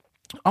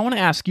 I want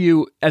to ask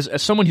you, as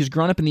someone who's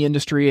grown up in the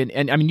industry,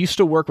 and I mean, you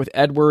still work with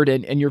Edward,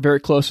 and you're very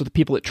close with the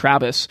people at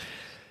Travis.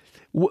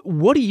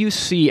 What do you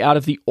see out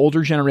of the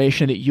older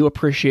generation that you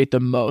appreciate the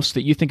most,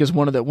 that you think is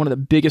one of the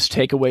biggest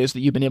takeaways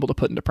that you've been able to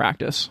put into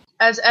practice?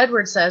 As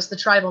Edward says, the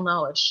tribal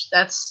knowledge.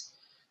 That's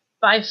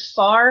by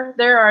far,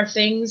 there are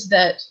things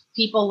that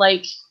people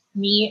like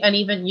me and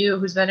even you,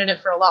 who's been in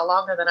it for a lot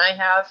longer than I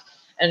have,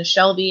 and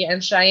Shelby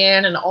and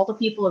Cheyenne and all the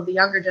people of the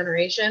younger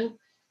generation,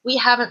 we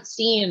haven't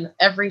seen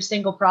every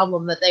single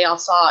problem that they all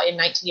saw in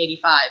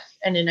 1985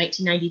 and in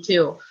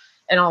 1992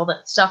 and all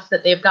that stuff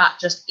that they've got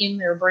just in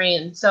their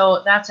brain.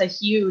 So that's a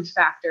huge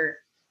factor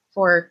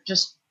for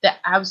just the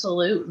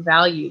absolute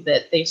value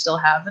that they still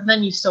have. And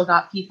then you still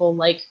got people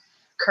like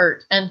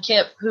Kurt and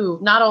Kip, who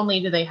not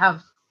only do they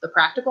have the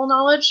practical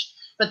knowledge,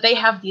 but they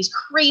have these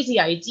crazy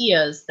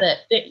ideas that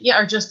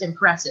are just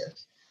impressive.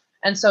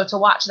 And so to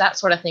watch that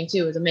sort of thing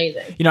too is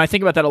amazing. You know, I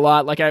think about that a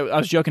lot. Like I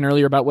was joking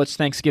earlier about what's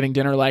Thanksgiving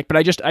dinner like, but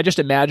I just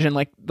imagine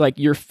like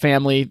your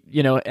family,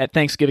 you know, at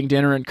Thanksgiving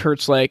dinner, and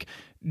Kurt's like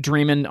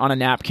dreaming on a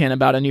napkin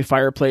about a new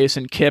fireplace,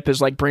 and Kip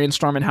is like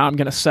brainstorming how I'm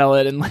going to sell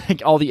it, and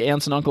like all the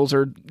aunts and uncles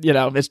are, you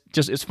know,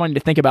 it's funny to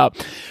think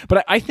about.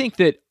 But I think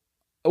that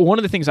one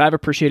of the things I've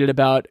appreciated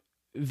about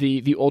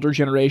the older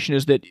generation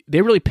is that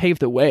they really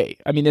paved the way.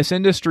 I mean, this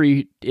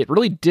industry, it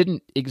really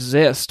didn't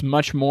exist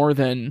much more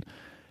than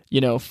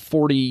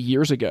 40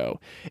 years ago.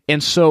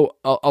 And so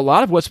a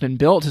lot of what's been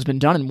built has been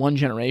done in one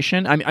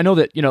generation. I mean, I know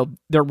that,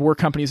 there were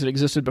companies that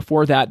existed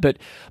before that, but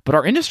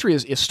our industry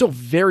is still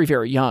very,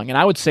 very young. And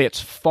I would say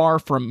it's far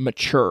from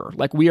mature.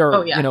 Like we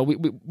are,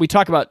 we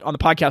talk about on the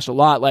podcast a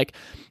lot, like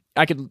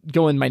I could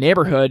go in my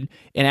neighborhood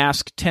and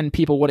ask 10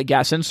 people what a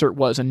gas insert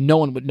was, and no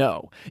one would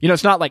know.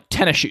 It's not like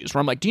tennis shoes where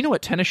I'm like, do you know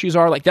what tennis shoes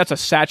are? Like that's a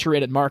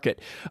saturated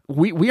market.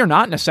 We are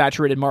not in a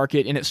saturated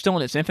market, and it's still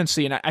in its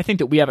infancy. And I think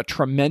that we have a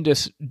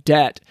tremendous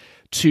debt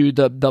to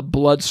the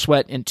blood,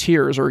 sweat, and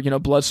tears, or,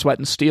 blood, sweat,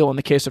 and steel in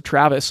the case of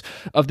Travis,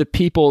 of the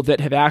people that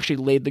have actually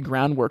laid the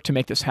groundwork to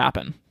make this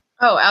happen.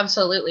 Oh,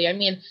 absolutely. I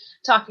mean,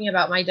 talking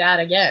about my dad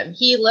again,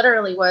 he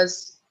literally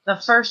was the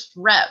first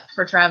rep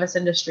for Travis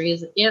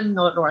Industries in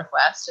the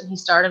Northwest, and he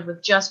started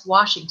with just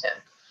Washington,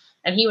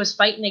 and he was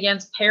fighting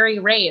against Perry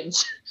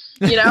Rains,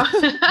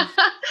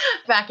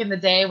 back in the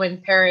day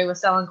when Perry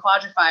was selling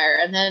Quadrifier,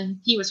 and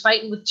then he was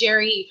fighting with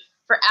Jerry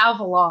for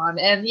Avalon,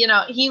 and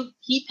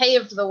he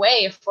paved the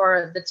way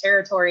for the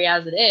territory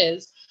as it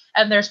is,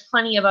 and there's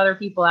plenty of other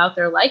people out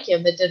there like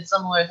him that did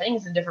similar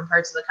things in different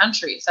parts of the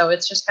country. So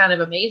it's just kind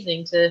of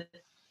amazing to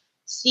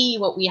see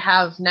what we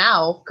have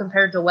now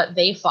compared to what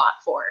they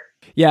fought for.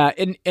 Yeah,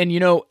 and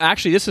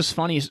actually, this is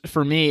funny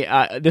for me.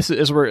 This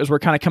is as we're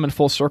kind of coming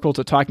full circle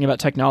to talking about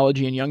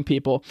technology and young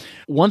people.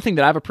 One thing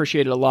that I've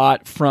appreciated a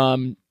lot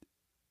from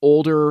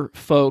older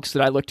folks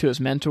that I look to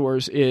as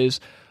mentors is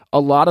a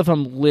lot of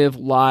them live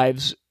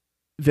lives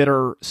that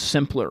are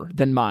simpler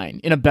than mine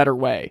in a better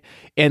way.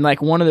 And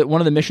like one of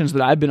the missions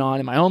that I've been on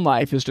in my own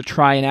life is to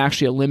try and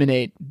actually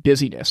eliminate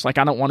busyness. Like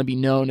I don't want to be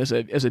known as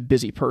a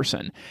busy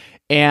person.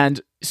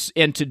 And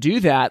to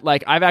do that,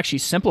 like I've actually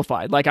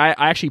simplified. Like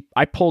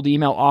I pulled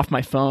email off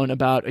my phone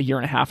about a year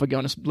and a half ago,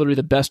 and it's literally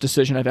the best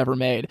decision I've ever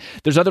made.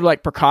 There's other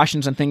like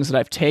precautions and things that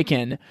I've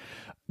taken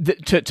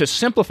to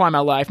simplify my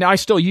life. Now I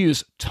still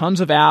use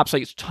tons of apps, I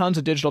use tons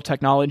of digital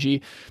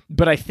technology,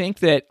 but I think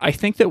that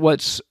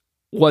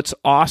what's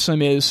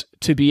awesome is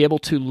to be able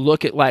to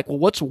look at like, well,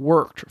 what's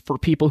worked for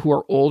people who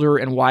are older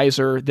and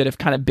wiser that have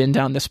kind of been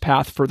down this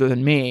path further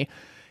than me.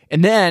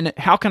 And then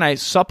how can I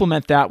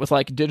supplement that with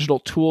like digital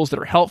tools that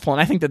are helpful?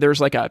 And I think that there's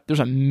a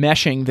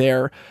meshing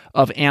there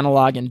of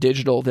analog and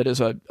digital that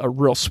is a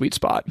real sweet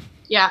spot.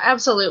 Yeah,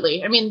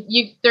 absolutely. I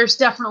mean, there's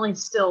definitely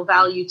still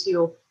value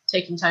to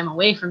taking time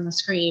away from the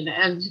screen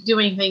and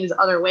doing things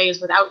other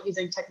ways without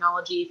using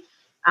technology.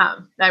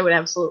 I would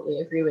absolutely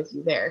agree with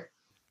you there.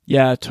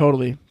 Yeah,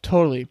 totally.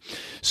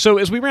 So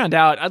as we round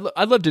out,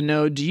 I'd love to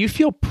know, do you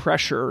feel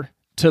pressure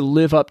to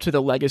live up to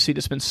the legacy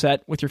that's been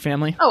set with your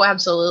family? Oh,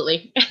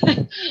 absolutely.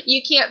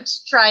 You can't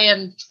try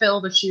and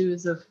fill the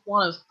shoes of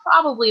one of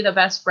probably the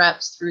best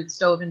reps through the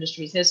stove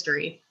industry's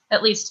history.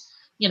 At least,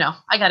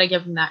 I got to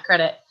give them that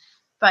credit.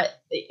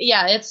 But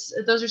yeah,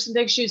 those are some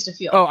big shoes to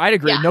fill. Oh, I'd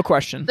agree. Yeah. No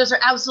question. Those are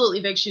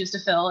absolutely big shoes to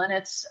fill. And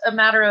it's a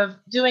matter of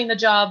doing the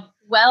job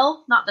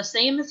well, not the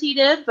same as he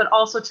did, but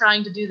also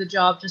trying to do the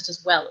job just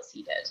as well as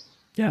he did.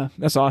 Yeah,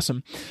 that's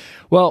awesome.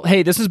 Well,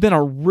 hey, this has been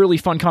a really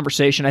fun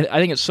conversation. I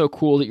think it's so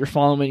cool that you're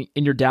following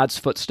in your dad's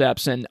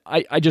footsteps. And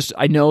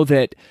I know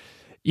that,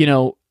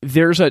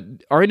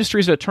 our industry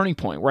is at a turning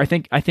point where I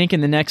think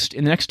in the next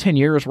 10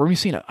 years, we're going to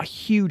be seeing a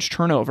huge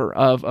turnover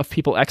of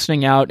people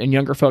exiting out and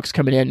younger folks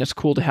coming in. And it's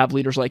cool to have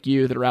leaders like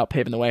you that are out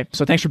paving the way.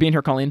 So thanks for being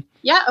here, Colleen.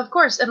 Yeah, of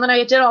course. And then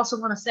I did also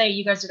want to say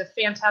you guys did a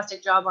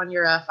fantastic job on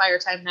your Fire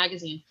Time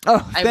magazine. Oh,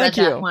 I thank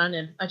you. read that one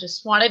and I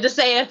just wanted to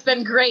say it's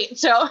been great.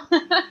 So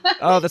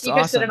oh, that's you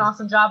guys awesome. did an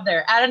awesome job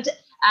there.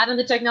 Adding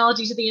the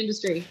technology to the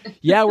industry.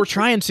 Yeah, we're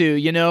trying to,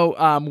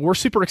 we're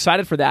super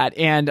excited for that.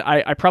 And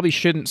I probably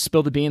shouldn't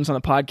spill the beans on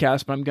the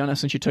podcast, but I'm gonna,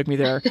 since you took me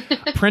there.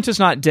 Print is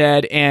not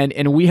dead.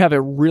 And we have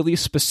a really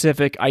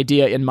specific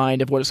idea in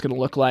mind of what it's going to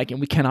look like. And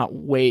we cannot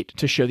wait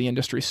to show the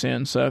industry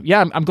soon. So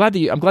yeah, I'm glad that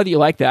you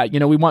like that.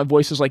 We want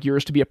voices like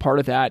yours to be a part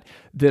of that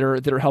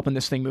are helping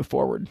this thing move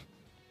forward.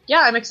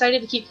 Yeah, I'm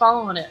excited to keep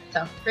following it.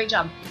 So great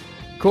job.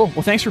 Cool.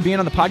 Well, thanks for being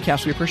on the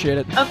podcast. We appreciate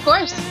it. Of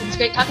course. It's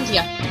great talking to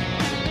you.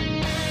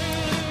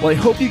 Well, I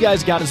hope you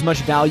guys got as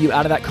much value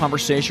out of that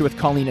conversation with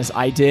Colleen as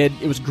I did.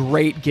 It was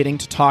great getting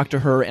to talk to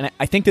her, and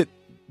I think that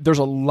there's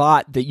a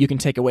lot that you can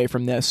take away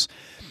from this.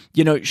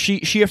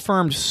 She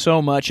affirmed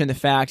so much in the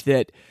fact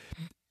that,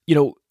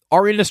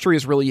 our industry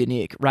is really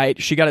unique,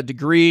 right? She got a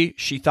degree.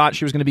 She thought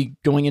she was going to be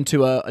going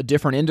into a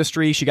different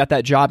industry. She got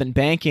that job in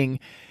banking,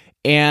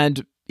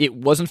 and it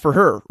wasn't for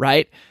her,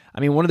 right?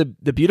 I mean, one of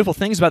the beautiful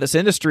things about this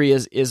industry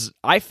is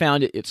I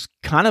found it's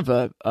kind of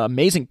a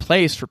amazing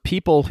place for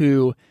people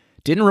who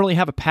didn't really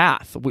have a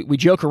path. We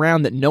joke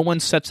around that no one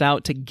sets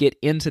out to get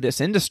into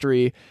this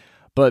industry,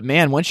 but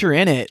man, once you're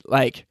in it,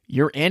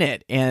 you're in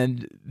it.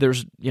 And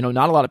there's,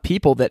 not a lot of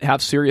people that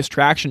have serious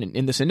traction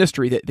in this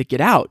industry that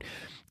get out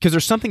because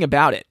there's something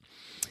about it.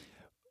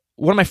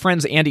 One of my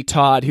friends, Andy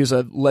Todd, who's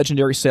a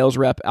legendary sales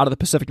rep out of the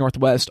Pacific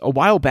Northwest, a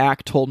while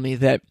back told me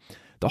that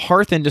the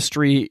hearth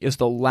industry is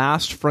the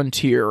last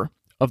frontier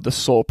of the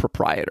sole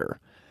proprietor.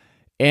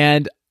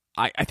 And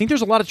I think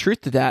there's a lot of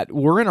truth to that.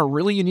 We're in a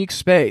really unique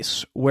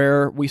space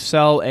where we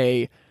sell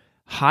a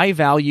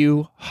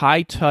high-value,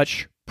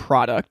 high-touch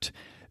product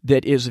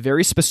that is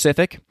very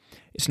specific.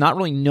 It's not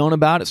really known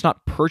about. It's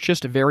not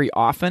purchased very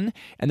often,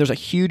 and there's a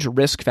huge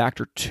risk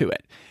factor to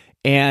it.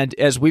 And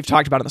as we've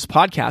talked about on this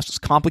podcast, it's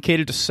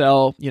complicated to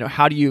sell.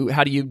 How do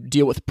you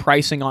deal with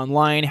pricing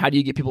online? How do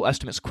you get people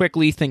estimates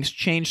quickly? Things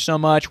change so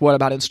much. What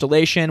about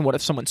installation? What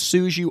if someone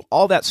sues you?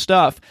 All that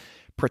stuff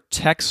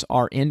protects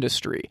our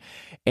industry.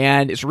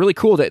 And it's really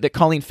cool that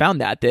Colleen found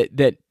that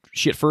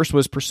she at first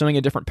was pursuing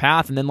a different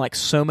path. And then like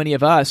so many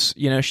of us,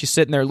 she's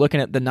sitting there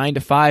looking at the 9 to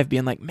 5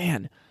 being like,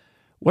 man,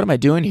 what am I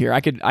doing here?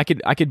 I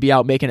could be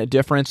out making a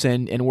difference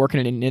and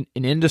working in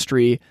an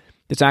industry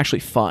that's actually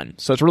fun.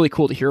 So it's really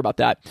cool to hear about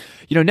that.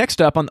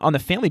 Next up on the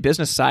family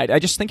business side, I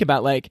just think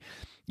about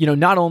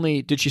not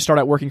only did she start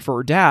out working for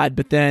her dad,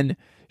 but then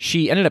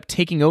she ended up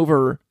taking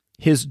over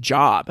his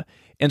job.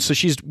 And so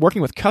she's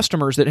working with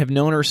customers that have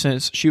known her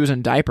since she was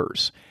in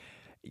diapers.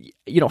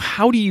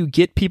 How do you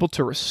get people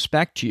to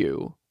respect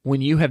you when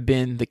you have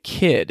been the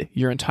kid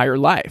your entire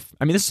life?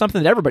 I mean, this is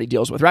something that everybody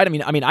deals with, right? I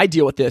mean, I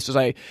deal with this as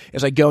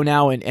I go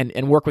now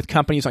and work with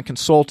companies on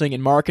consulting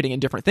and marketing and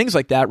different things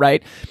like that,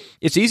 right?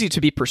 It's easy to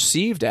be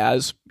perceived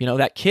as,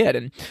 that kid.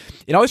 And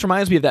it always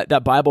reminds me of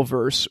that Bible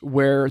verse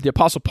where the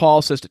Apostle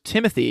Paul says to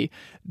Timothy,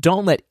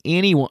 don't let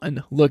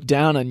anyone look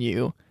down on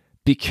you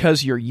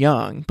because you're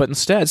young, but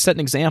instead set an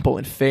example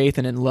in faith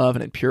and in love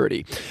and in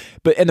purity.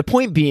 And the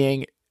point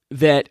being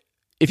that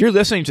if you're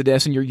listening to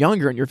this and you're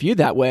younger and you're viewed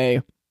that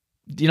way,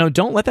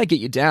 don't let that get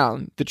you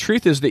down. The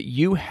truth is that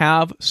you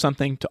have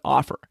something to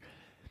offer.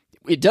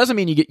 It doesn't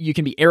mean you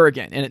can be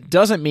arrogant, and it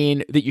doesn't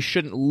mean that you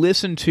shouldn't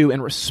listen to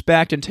and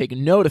respect and take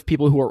note of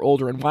people who are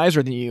older and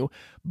wiser than you.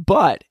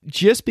 But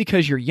just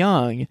because you're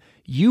young,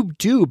 you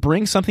do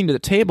bring something to the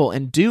table,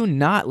 and do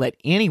not let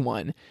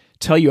anyone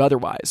tell you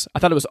otherwise. I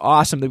thought it was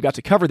awesome that we got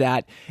to cover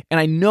that,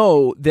 and I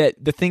know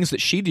that the things that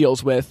she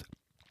deals with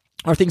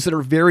are things that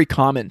are very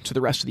common to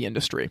the rest of the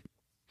industry.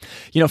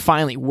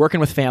 Finally, working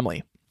with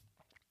family.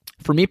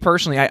 For me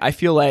personally, I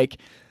feel like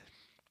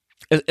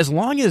as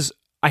long as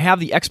I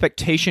have the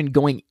expectation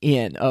going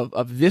in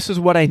of this is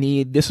what I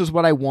need, this is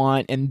what I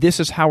want, and this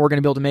is how we're going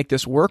to be able to make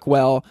this work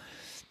well,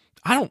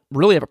 I don't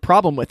really have a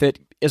problem with it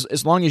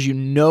as long as you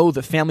know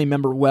the family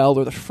member well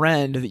or the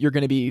friend that you're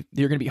going to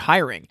be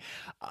hiring.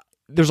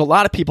 There's a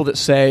lot of people that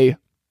say,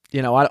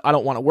 I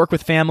don't want to work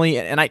with family,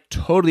 and I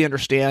totally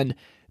understand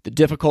the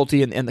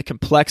difficulty and the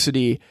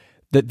complexity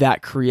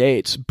that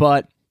creates,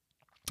 but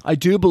I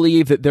do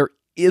believe that there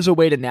is a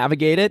way to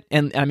navigate it.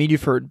 And I mean,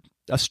 you've heard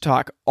us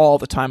talk all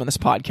the time on this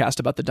podcast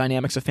about the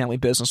dynamics of family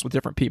business with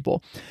different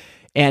people.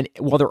 And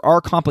while there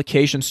are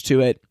complications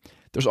to it,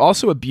 there's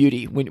also a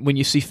beauty when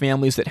you see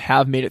families that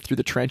have made it through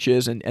the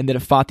trenches and that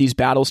have fought these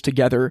battles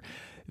together.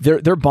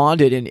 They're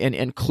bonded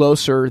and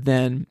closer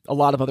than a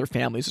lot of other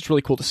families. It's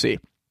really cool to see.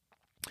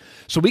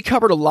 So we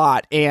covered a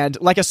lot. And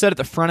like I said at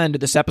the front end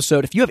of this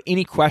episode, if you have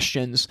any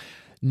questions,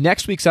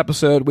 Next week's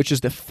episode, which is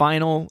the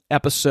final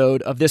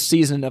episode of this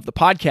season of the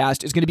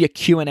podcast, is going to be a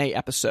Q&A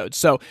episode.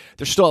 So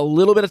there's still a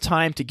little bit of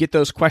time to get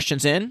those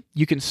questions in.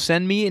 You can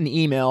send me an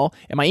email,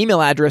 and my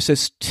email address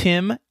is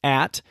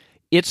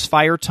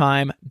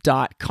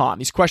tim@itsfiretime.com.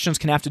 These questions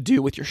can have to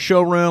do with your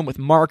showroom, with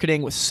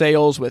marketing, with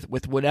sales,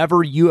 with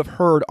whatever you have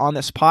heard on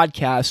this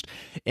podcast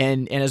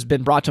and has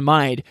been brought to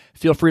mind.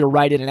 Feel free to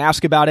write it and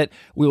ask about it.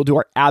 We will do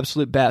our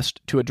absolute best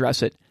to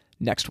address it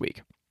next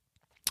week.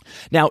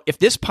 Now, if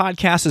this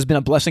podcast has been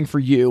a blessing for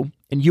you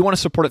and you want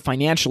to support it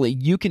financially,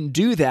 you can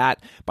do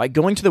that by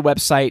going to the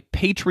website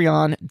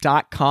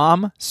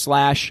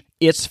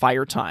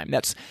patreon.com/itsfiretime.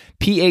 That's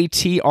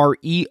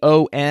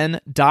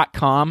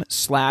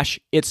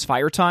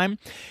patreon.com/itsfiretime.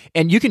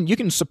 And you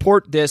can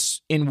support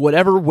this in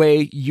whatever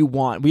way you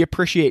want. We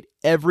appreciate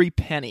every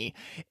penny.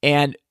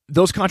 And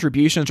those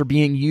contributions are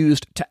being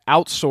used to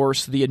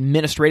outsource the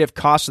administrative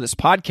costs of this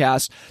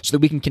podcast so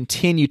that we can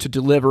continue to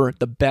deliver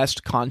the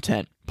best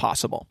content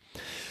possible.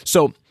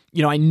 So,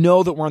 I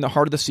know that we're in the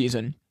heart of the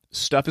season.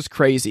 Stuff is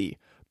crazy.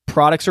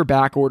 Products are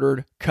back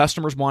ordered.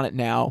 Customers want it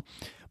now.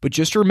 But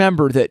just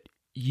remember that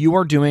you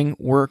are doing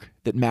work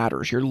that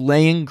matters. You're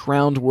laying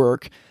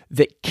groundwork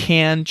that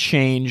can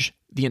change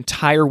the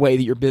entire way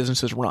that your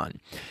business is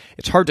run.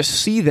 It's hard to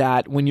see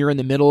that when you're in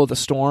the middle of the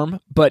storm,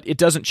 but it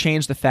doesn't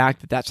change the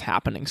fact that that's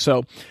happening.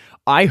 So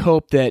I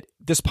hope that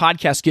this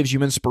podcast gives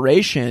you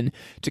inspiration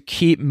to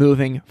keep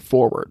moving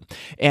forward.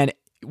 And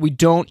we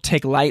don't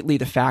take lightly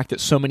the fact that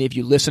so many of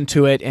you listen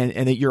to it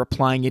and that you're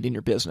applying it in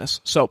your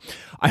business. So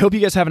I hope you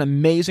guys have an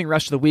amazing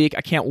rest of the week.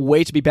 I can't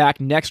wait to be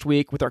back next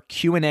week with our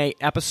Q&A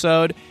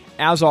episode.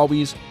 As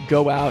always,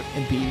 go out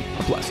and be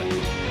a blessing.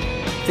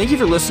 Thank you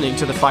for listening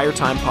to the Fire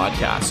Time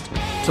Podcast.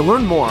 To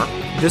learn more,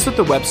 visit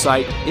the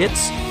website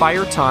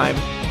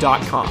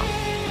itsfiretime.com.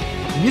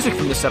 Music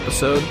from this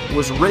episode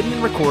was written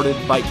and recorded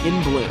by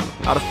In Bloom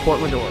out of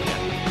Portland, Oregon.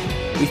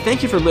 We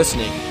thank you for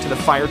listening to the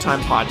Fire Time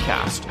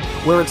Podcast,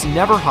 where it's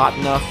never hot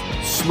enough,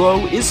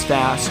 slow is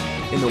fast,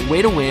 and the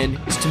way to win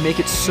is to make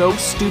it so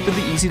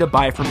stupidly easy to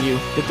buy from you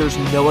that there's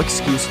no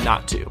excuse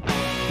not to.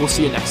 We'll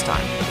see you next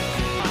time.